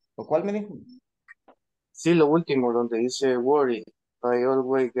 ¿O cuál me dijo? Sí, lo último, donde dice worry. I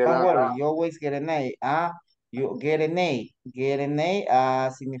always get Don't up. worry, you always get an A. You get an A. Get an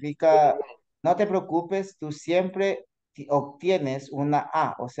A significa no te preocupes, tú siempre obtienes una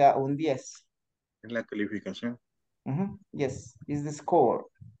A, o sea, un 10. Es la calificación. Yes, is the score.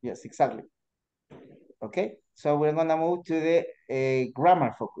 Yes, exactly. Okay, so we're gonna move to the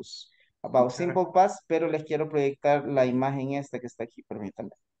grammar focus. About simple past, pero les quiero proyectar la imagen esta que está aquí, permítanme.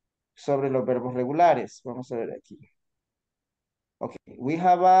 Sobre los verbos regulares. Vamos a ver aquí. Okay, we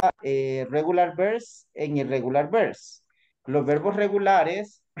have a regular verbs and irregular verbs. Los verbos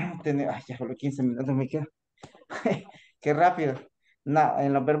regulares, ay, ya solo 15 minutos me quedan. Qué rápido. No,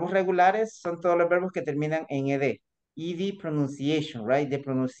 en los verbos regulares son todos los verbos que terminan en ed. ED pronunciation, right? The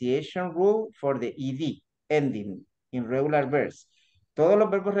pronunciation rule for the ED, ending, in regular verbs. Todos los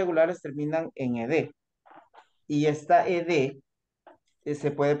verbos regulares terminan en ED. Y esta ED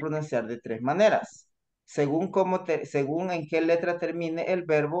se puede pronunciar de tres maneras. Según en qué letra termine el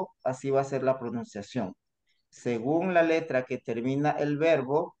verbo, así va a ser la pronunciación. Según la letra que termina el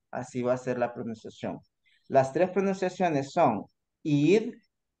verbo, así va a ser la pronunciación. Las tres pronunciaciones son id,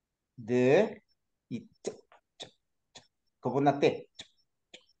 de y t, como una T.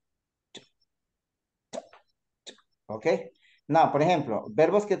 ¿Ok? No, por ejemplo,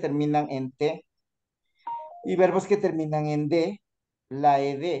 verbos que terminan en T y verbos que terminan en D, la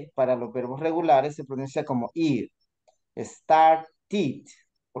ED para los verbos regulares se pronuncia como id. Started,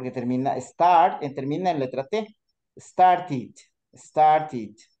 porque termina termina en letra T. Started,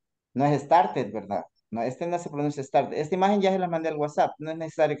 started. No es started, ¿verdad? No, este no se pronuncia start. Esta imagen ya se la mandé al WhatsApp, no es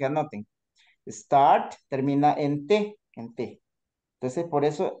necesario que anoten. Start termina en T, en T. Entonces, por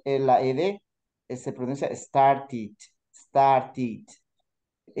eso la ED se pronuncia started, started.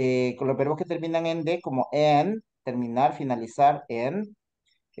 Con los verbos que terminan en D, como en, terminar, finalizar, en,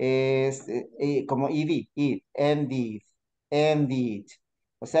 como ed, ended, ended.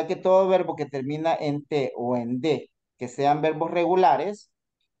 O sea que todo verbo que termina en T o en D, que sean verbos regulares,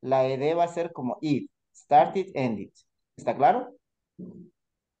 la ED va a ser como id, started, ended. ¿Está claro?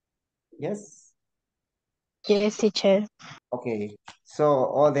 Yes. Yes, teacher. Okay. So,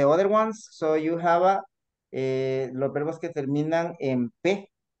 all the other ones, so you have los verbos que terminan en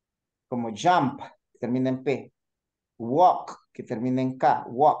P, como jump, que termina en P. Walk, que termina en K,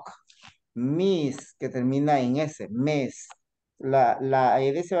 walk. Miss, que termina en S, miss. La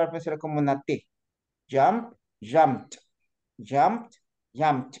ED se va a pronunciar como una T. Jump, jumped. Jumped,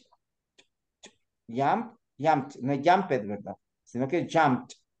 jumped. Jump, jumped. No es jumped, ¿verdad? Sino que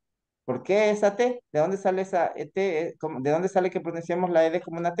jumped. ¿Por qué esa T? ¿De dónde sale esa T? ¿De dónde sale que pronunciamos la ED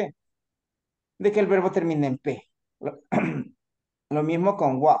como una T? De que el verbo termina en P. Lo mismo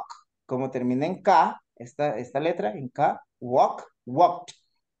con walk. Como termina en K, esta letra en K, walk, walked.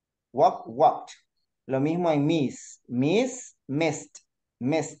 Walk, walked. Lo mismo en miss. Miss, missed,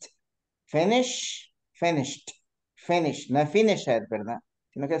 missed. Finish, finished. Finish. No es finished, ¿verdad?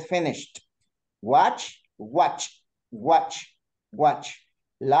 Sino que es finished. Watch, watch, watch, watch.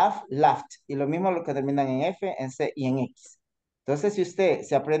 Laugh, laughed. Y lo mismo lo que terminan en F, en C y en X. Entonces, si usted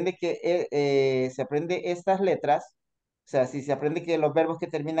se aprende se aprende estas letras, o sea, si se aprende que los verbos que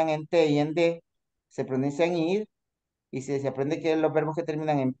terminan en T y en D se pronuncian id, y si se aprende que los verbos que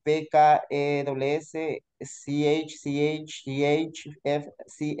terminan en P, K, E, W, S, CH, CH, DH, F,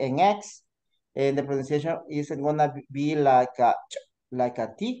 C, en X, the pronunciation is gonna be like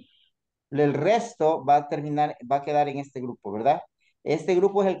a T. El resto va a quedar en este grupo, ¿verdad? Este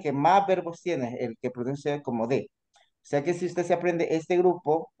grupo es el que más verbos tiene, el que pronuncia como D. O sea que si usted se aprende este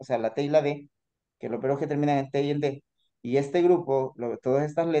grupo, o sea, la T y la D, que los verbos que terminan en T y en D, y este grupo, todas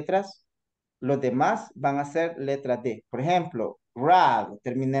estas letras, los demás van a ser letra D. Por ejemplo, grab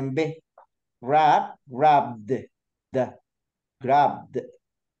termina en B. Grab, grabbed, grabbed.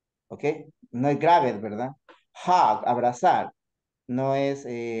 ¿Ok? No es grabbed, ¿verdad? Hug, abrazar. No es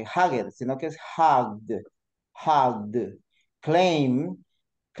hugged, sino que es hugged. Hugged. Claim,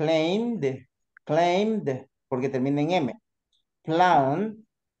 claimed, claimed, porque termina en M. Plan,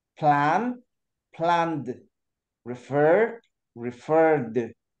 plan, planned. Refer,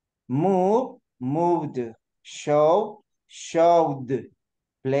 referred. Move, moved. Show, showed.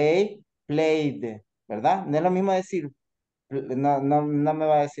 Play, played. ¿Verdad? No es lo mismo decir, no me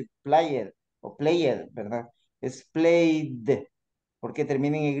va a decir played o played, ¿verdad? Es played, porque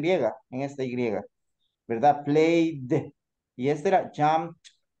termina en Y, en esta Y, ¿verdad? Played. Y este era jumped,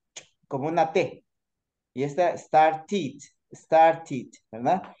 como una T. Y esta started, started,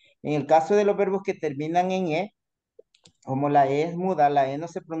 ¿verdad? En el caso de los verbos que terminan en E, como la E es muda, la E no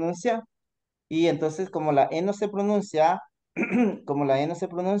se pronuncia, y entonces como la E no se pronuncia, como la E no se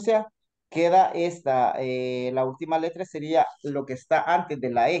pronuncia, queda la última letra sería lo que está antes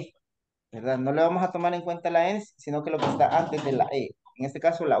de la E, ¿verdad? No le vamos a tomar en cuenta la N, sino que lo que está antes de la E. En este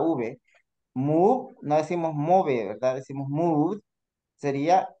caso la V. Move, no decimos move, ¿verdad? Decimos moved,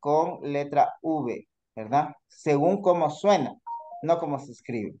 sería con letra V, ¿verdad? Según cómo suena, no cómo se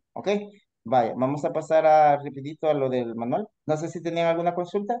escribe, ¿ok? Vaya, vamos a pasar rapidito a lo del manual. No sé si tenían alguna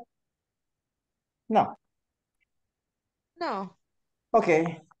consulta. No. No. Okay.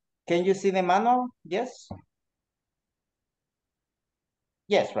 Can you see the manual? Yes?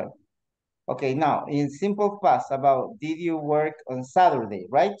 Yes, right. Okay, now, in simple past about did you work on Saturday,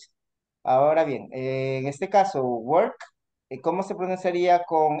 right? Ahora bien, en este caso, work, ¿cómo se pronunciaría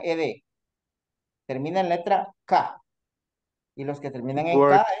con ED? Termina en letra K. Y los que terminan en K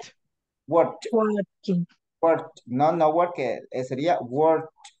Worked. es worked. Working. Worked. No, no work, sería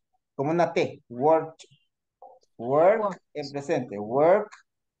worked. Como una T. Worked. Work en presente. Work,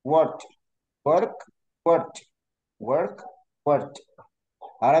 worked. Work, worked. Work, worked.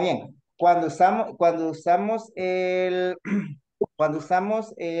 Ahora bien,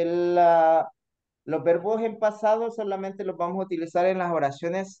 los verbos en pasado solamente los vamos a utilizar en las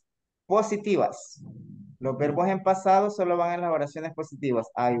oraciones positivas. Los verbos en pasado solo van en las oraciones positivas.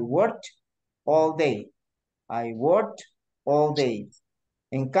 I worked all day. I worked all day.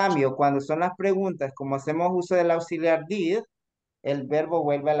 En cambio, cuando son las preguntas, como hacemos uso del auxiliar did, el verbo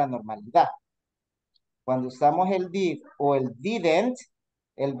vuelve a la normalidad. Cuando usamos el did o el didn't,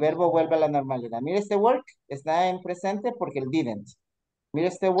 el verbo vuelve a la normalidad. Mire, este work está en presente porque el didn't. Mire,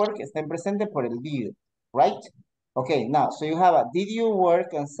 este work está en presente por el did. Right? Okay, now, so you have a, did you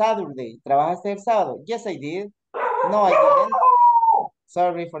work on Saturday? ¿Trabajaste el sábado? Yes, I did. No, I didn't.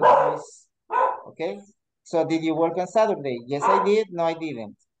 Sorry for the noise. Okay? So, did you work on Saturday? Yes, I did. No, I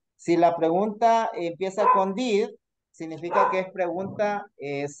didn't. Si la pregunta empieza con did, significa que es pregunta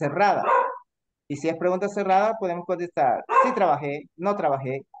cerrada. Y si es pregunta cerrada, podemos contestar, sí trabajé, no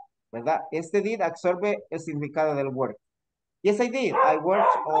trabajé, ¿verdad? Este did absorbe el significado del work. Yes, I did. I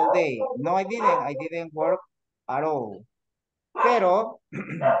worked all day. No, I didn't. I didn't work at all. Pero,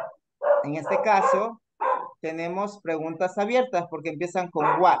 en este caso, tenemos preguntas abiertas porque empiezan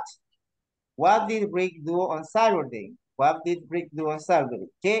con what. What did Rick do on Saturday? What did Rick do on Saturday?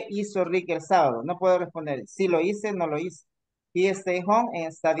 ¿Qué hizo Rick el sábado? No puedo responder. Si lo hice, no lo hice. He stayed home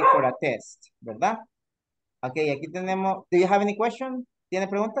and studied for a test, ¿verdad? Ok, aquí tenemos. Do you have any question? ¿Tiene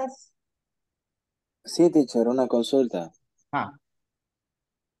preguntas? Sí, teacher, una consulta. Ah.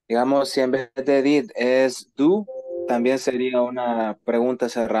 Digamos, si en vez de did es do, también sería una pregunta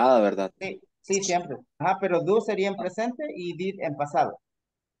cerrada, ¿verdad? Sí, sí, siempre. Ajá, pero do sería en presente y did en pasado.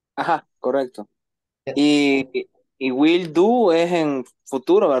 Ajá, correcto. Y will do es en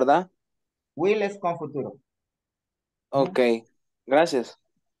futuro, ¿verdad? Will es con futuro. Ok, gracias.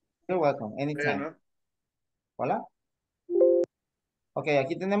 You're welcome, anytime. Hola. Ok,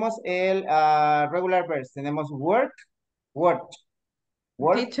 aquí tenemos el regular verse. Tenemos work, worked.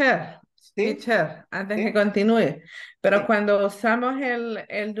 Work. Teacher, ¿Sí? teacher, antes ¿Sí? que continúe, pero Sí. cuando usamos el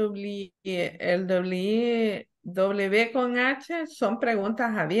W con H son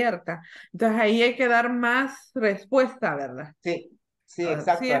preguntas abiertas. Entonces ahí hay que dar más respuesta, ¿verdad? Sí, sí, Sí,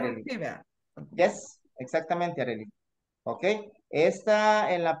 exacto, es Arely. así, ¿verdad? Yes, exactamente, Arely. Ok,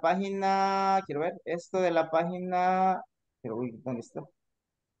 esta en la página, quiero ver, esto de la página, pero uy, ¿dónde está?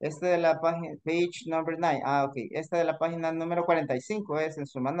 Este de la página, page number 9. Ah, ok. Esta de la página número 45 es en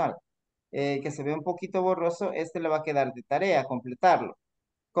su manual. Que se ve un poquito borroso, este le va a quedar de tarea, completarlo.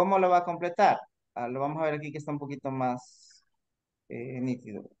 ¿Cómo lo va a completar? Lo vamos a ver aquí que está un poquito más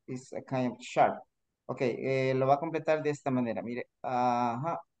nítido. It's a kind of sharp. Ok, lo va a completar de esta manera. Mire,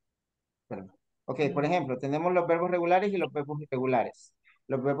 ajá. Perdón. Ok, por ejemplo, tenemos los verbos regulares y los verbos irregulares.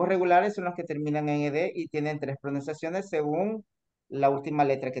 Los verbos regulares son los que terminan en ed y tienen tres pronunciaciones según la última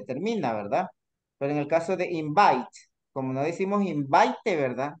letra que termina, ¿verdad? Pero en el caso de invite, como no decimos invite,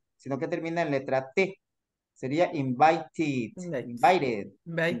 ¿verdad? Sino que termina en letra T. Sería invited, invited,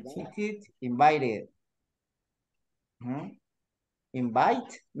 invited. Ujú.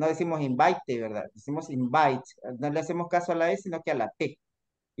 Invite, no decimos invite, ¿verdad? Decimos invite. No le hacemos caso a la E, sino que a la T.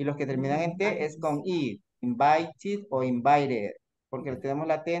 Y los que terminan en T es con I, invited o invited, porque tenemos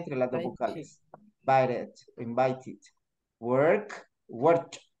la T entre las dos vocales. Invited, invited. Work,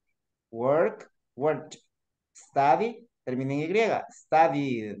 worked. Work, worked. Study, termina en Y,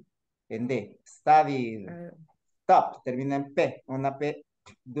 studied, en D, studied. Stop, termina en P, una P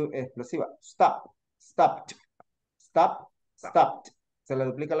explosiva. Stop, stopped. Stop, stopped. Se le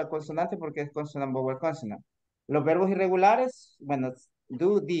duplica la consonante porque es consonant vowel consonant. Los verbos irregulares, bueno,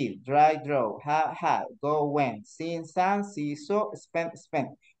 do, did, dry, draw, have, had, go, went, sing, sang, see, saw, spent, spent.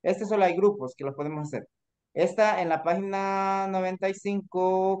 Estos solo hay grupos que los podemos hacer. Esta en la página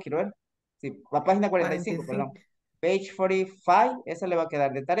 95, quiero ver. Sí, la página 45, perdón. Page 45, esa le va a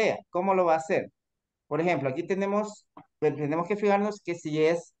quedar de tarea. ¿Cómo lo va a hacer? Por ejemplo, aquí tenemos que fijarnos que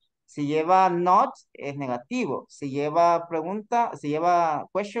si lleva not, es negativo. Si lleva pregunta, si lleva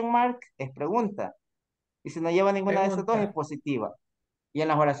question mark, es pregunta. Y si no lleva ninguna de esas dos, es positiva. Y en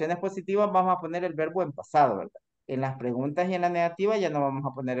las oraciones positivas vamos a poner el verbo en pasado, ¿verdad? En las preguntas y en la negativa ya no vamos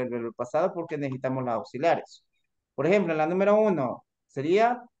a poner el verbo en pasado porque necesitamos los auxiliares. Por ejemplo, en la número 1,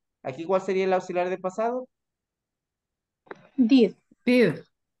 sería, aquí ¿cuál sería el auxiliar de pasado? Did. Did.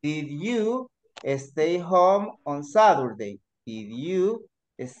 Did you stay home on Saturday? Did you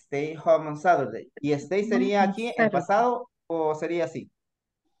stay home on Saturday? Y stay sería aquí en pasado ¿O sería así?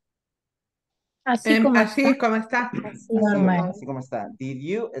 Así como Así está. como está. Así Así, como ¿verdad? Así como está. Did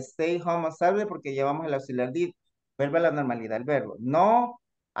you stay home on Saturday? Porque llevamos el auxiliar did. Vuelve a la normalidad el verbo. No,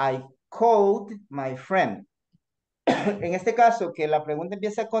 I called my friend. En este caso, que la pregunta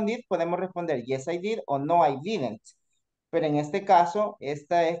empieza con did, podemos responder yes, I did o no, I didn't. Pero en este caso,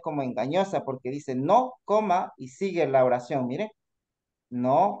 esta es como engañosa porque dice no, coma y sigue la oración. Mire,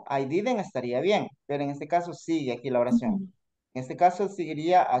 no, I didn't estaría bien, pero en este caso sigue aquí la oración. En este caso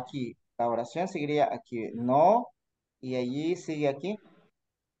seguiría aquí, la oración seguiría aquí. No, y allí sigue aquí.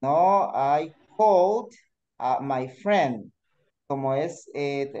 No, I called my friend. Como es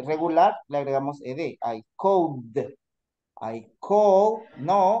regular, le agregamos ed. I called. I called.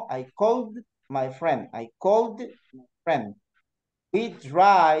 No, I called my friend. I called my friend. We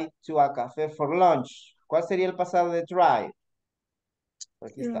drive to a café for lunch. ¿Cuál sería el pasado de drive? Por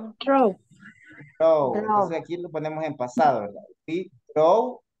aquí está. Drove. Drove. Entonces aquí lo ponemos en pasado, ¿verdad? We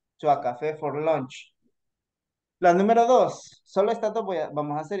drove to a café for lunch. La número 2, solo estas dos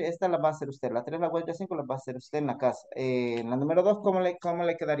vamos a hacer, esta la va a hacer usted, la 3, la 4 y la 5 la va a hacer usted en la casa. La número 2, cómo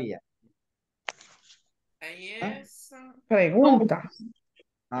le quedaría? Ahí ¿Ah? es pregunta.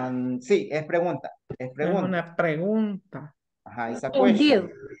 Sí, es pregunta, es Es pregunta. una pregunta. Ajá, it's a Con did.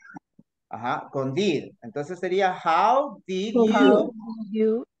 question. Ajá, con did. Entonces sería, how did How you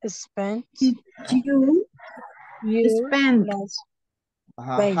you spend You your spend. last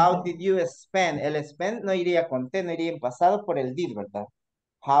Ajá, how Wednesday? did you spend? El spend no iría con T, no iría en pasado por el did, ¿verdad?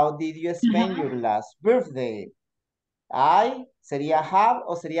 How did you spend your last birthday? I sería have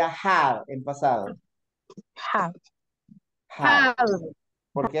o sería had en pasado. Have. Have.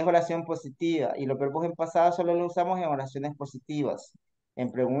 Porque es oración positiva y los verbos en pasado solo lo usamos en oraciones positivas. En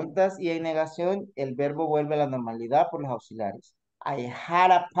preguntas y en negación, el verbo vuelve a la normalidad por los auxiliares. I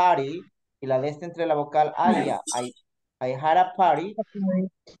had a party, y la de esta entre la vocal A y A. I had a party.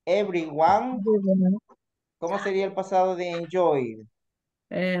 Everyone. ¿Cómo sería el pasado de enjoyed?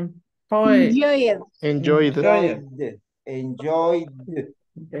 Enjoy it. Enjoyed.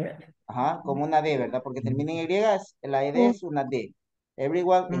 Ajá, como una D, ¿verdad? Porque termina en Y, la ED es una D.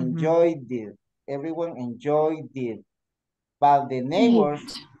 Everyone enjoyed it. Everyone enjoyed it. But the neighbors,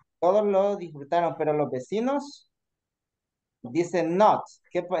 todos lo disfrutaron, pero los vecinos dicen not.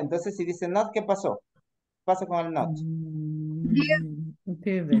 Entonces, si dicen not, ¿qué pasó? ¿Qué pasa con el not?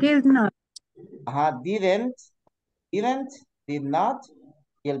 Did not. Ajá, didn't, did not.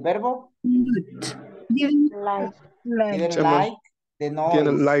 ¿Y el verbo? Didn't like. Didn't like the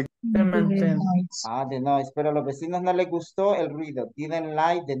Tienen noise. like. The noise. Pero a los vecinos no les gustó el ruido. Didn't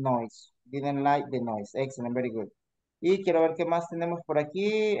like the noise. Didn't like the noise. Excellent, very good. Y quiero ver qué más tenemos por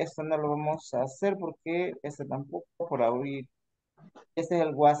aquí. Esto no lo vamos a hacer porque este tampoco por abrir. Este es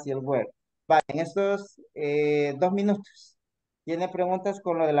el was y el were. Vale, en estos 2 minutos. ¿Tiene preguntas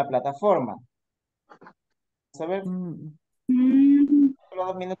con lo de la plataforma? Vamos a ver. Solo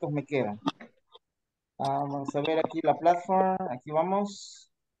 2 minutos me quedan. Vamos a ver aquí la plataforma. Aquí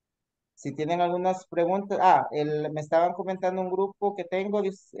vamos. Si tienen algunas preguntas. Me estaban comentando un grupo que tengo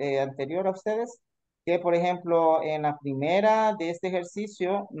anterior a ustedes. Que, por ejemplo, en la primera de este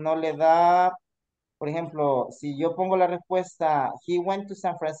ejercicio no le da. Por ejemplo, si yo pongo la respuesta, he went to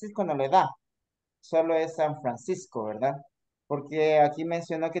San Francisco, no le da. Solo es San Francisco, ¿verdad? Porque aquí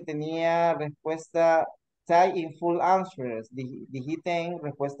mencionó que tenía respuesta tie in full answers, digiten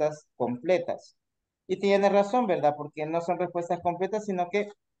respuestas completas. Y tiene razón, ¿verdad? Porque no son respuestas completas, sino que,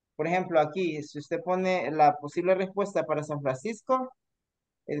 por ejemplo, aquí, si usted pone la posible respuesta para San Francisco,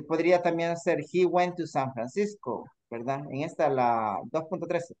 podría también ser he went to San Francisco, ¿verdad? En esta, la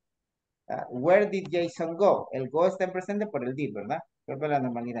 2.13. Where did Jason go? El go está en presente por el did, ¿verdad? Vuelve a la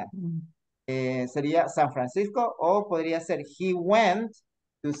normalidad. Sería San Francisco o podría ser he went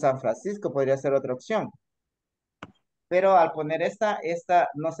to San Francisco, podría ser otra opción. Pero al poner esta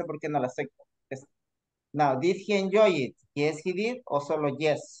no sé por qué no la acepto. Now, did he enjoy it? Yes, he did, o solo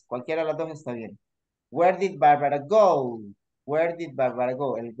yes. Cualquiera de las dos está bien. Where did Barbara go? Where did Barbara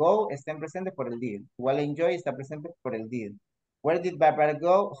go? El go está en presente por el did. Igual enjoy está presente por el did. Where did Barbara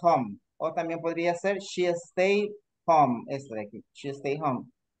go? Home. O también podría ser she stayed home. Esta de aquí. She stayed home.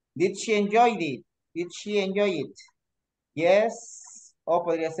 Did she enjoy it? Did she enjoy it? Yes. O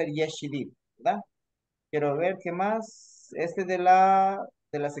podría ser yes, she did. ¿Verdad? Quiero ver qué más. Este de la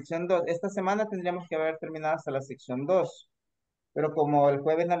sección 2. Esta semana tendríamos que haber terminado hasta la sección 2. Pero como el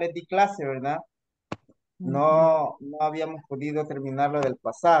jueves no les di clase, ¿verdad? No habíamos podido terminar lo del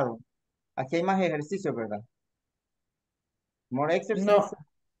pasado. Aquí hay más ejercicios, ¿verdad? More exercises.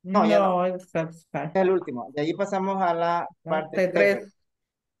 No, ya no. Es Es el último. Y allí pasamos a la parte parte 3. 3.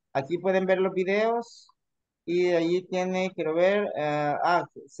 Aquí pueden ver los videos. Y de allí tiene, quiero ver,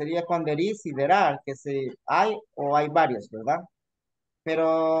 sería con there is y there are, que si hay o hay varios, ¿verdad?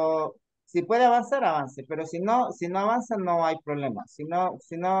 Pero si puede avanzar, avance, pero si no avanza, no hay problema. Si no,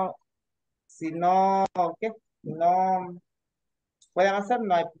 ¿qué? No puede avanzar,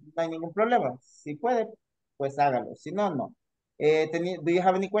 no hay ningún problema. Si puede, pues hágalo. Si no, no. Do you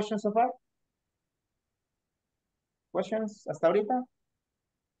have any questions so far? Questions hasta ahorita?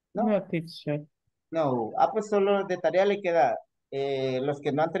 No. No, teacher. No. Pues solo de tarea le queda los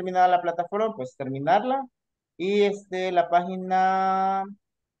que no han terminado la plataforma, pues terminarla. Y la página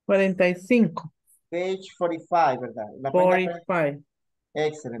 45. page 45, ¿verdad? La página 45.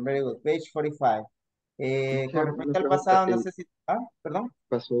 Excellent, very good. Page 45. Con Teacher, respecto una al pregunta, pasado, no sé si... perdón.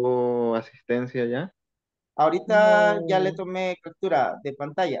 ¿pasó asistencia ya? Ahorita ya le No. tomé captura de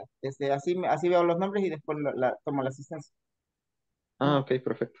pantalla. Así veo los nombres y después tomo la asistencia. Ok,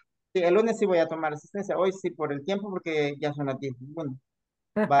 perfecto. Sí, el lunes sí voy a tomar asistencia. Hoy sí por el tiempo porque ya son las 10. Bueno,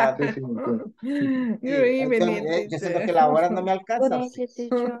 va. Sí, sí, entiendo. Good evening, Yo siento que teacher. la hora no me Good alcanza. evening,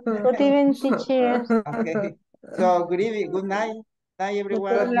 teacher. Good evening, teacher. Okay. So, good evening, good night. Night, Good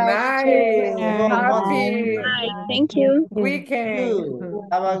everyone. night, See you Night. on teacher. Monday. Happy Thank you. weekend. You.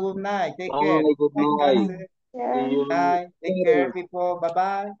 Have a good night. Take care. Bye, good night. Descanse. See Yeah. you Night. Take care, later. people.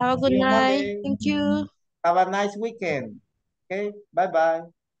 Bye-bye. Have a See good you night. Monday. Thank you. Have a nice weekend. Okay. Bye-bye.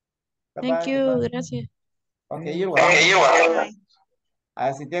 Thank Bye-bye. you. Goodbye. Gracias. Okay, you're Thank welcome.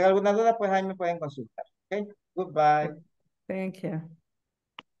 you. Si tienen alguna duda, pues ahí me pueden consultar. Okay. Goodbye. Thank you.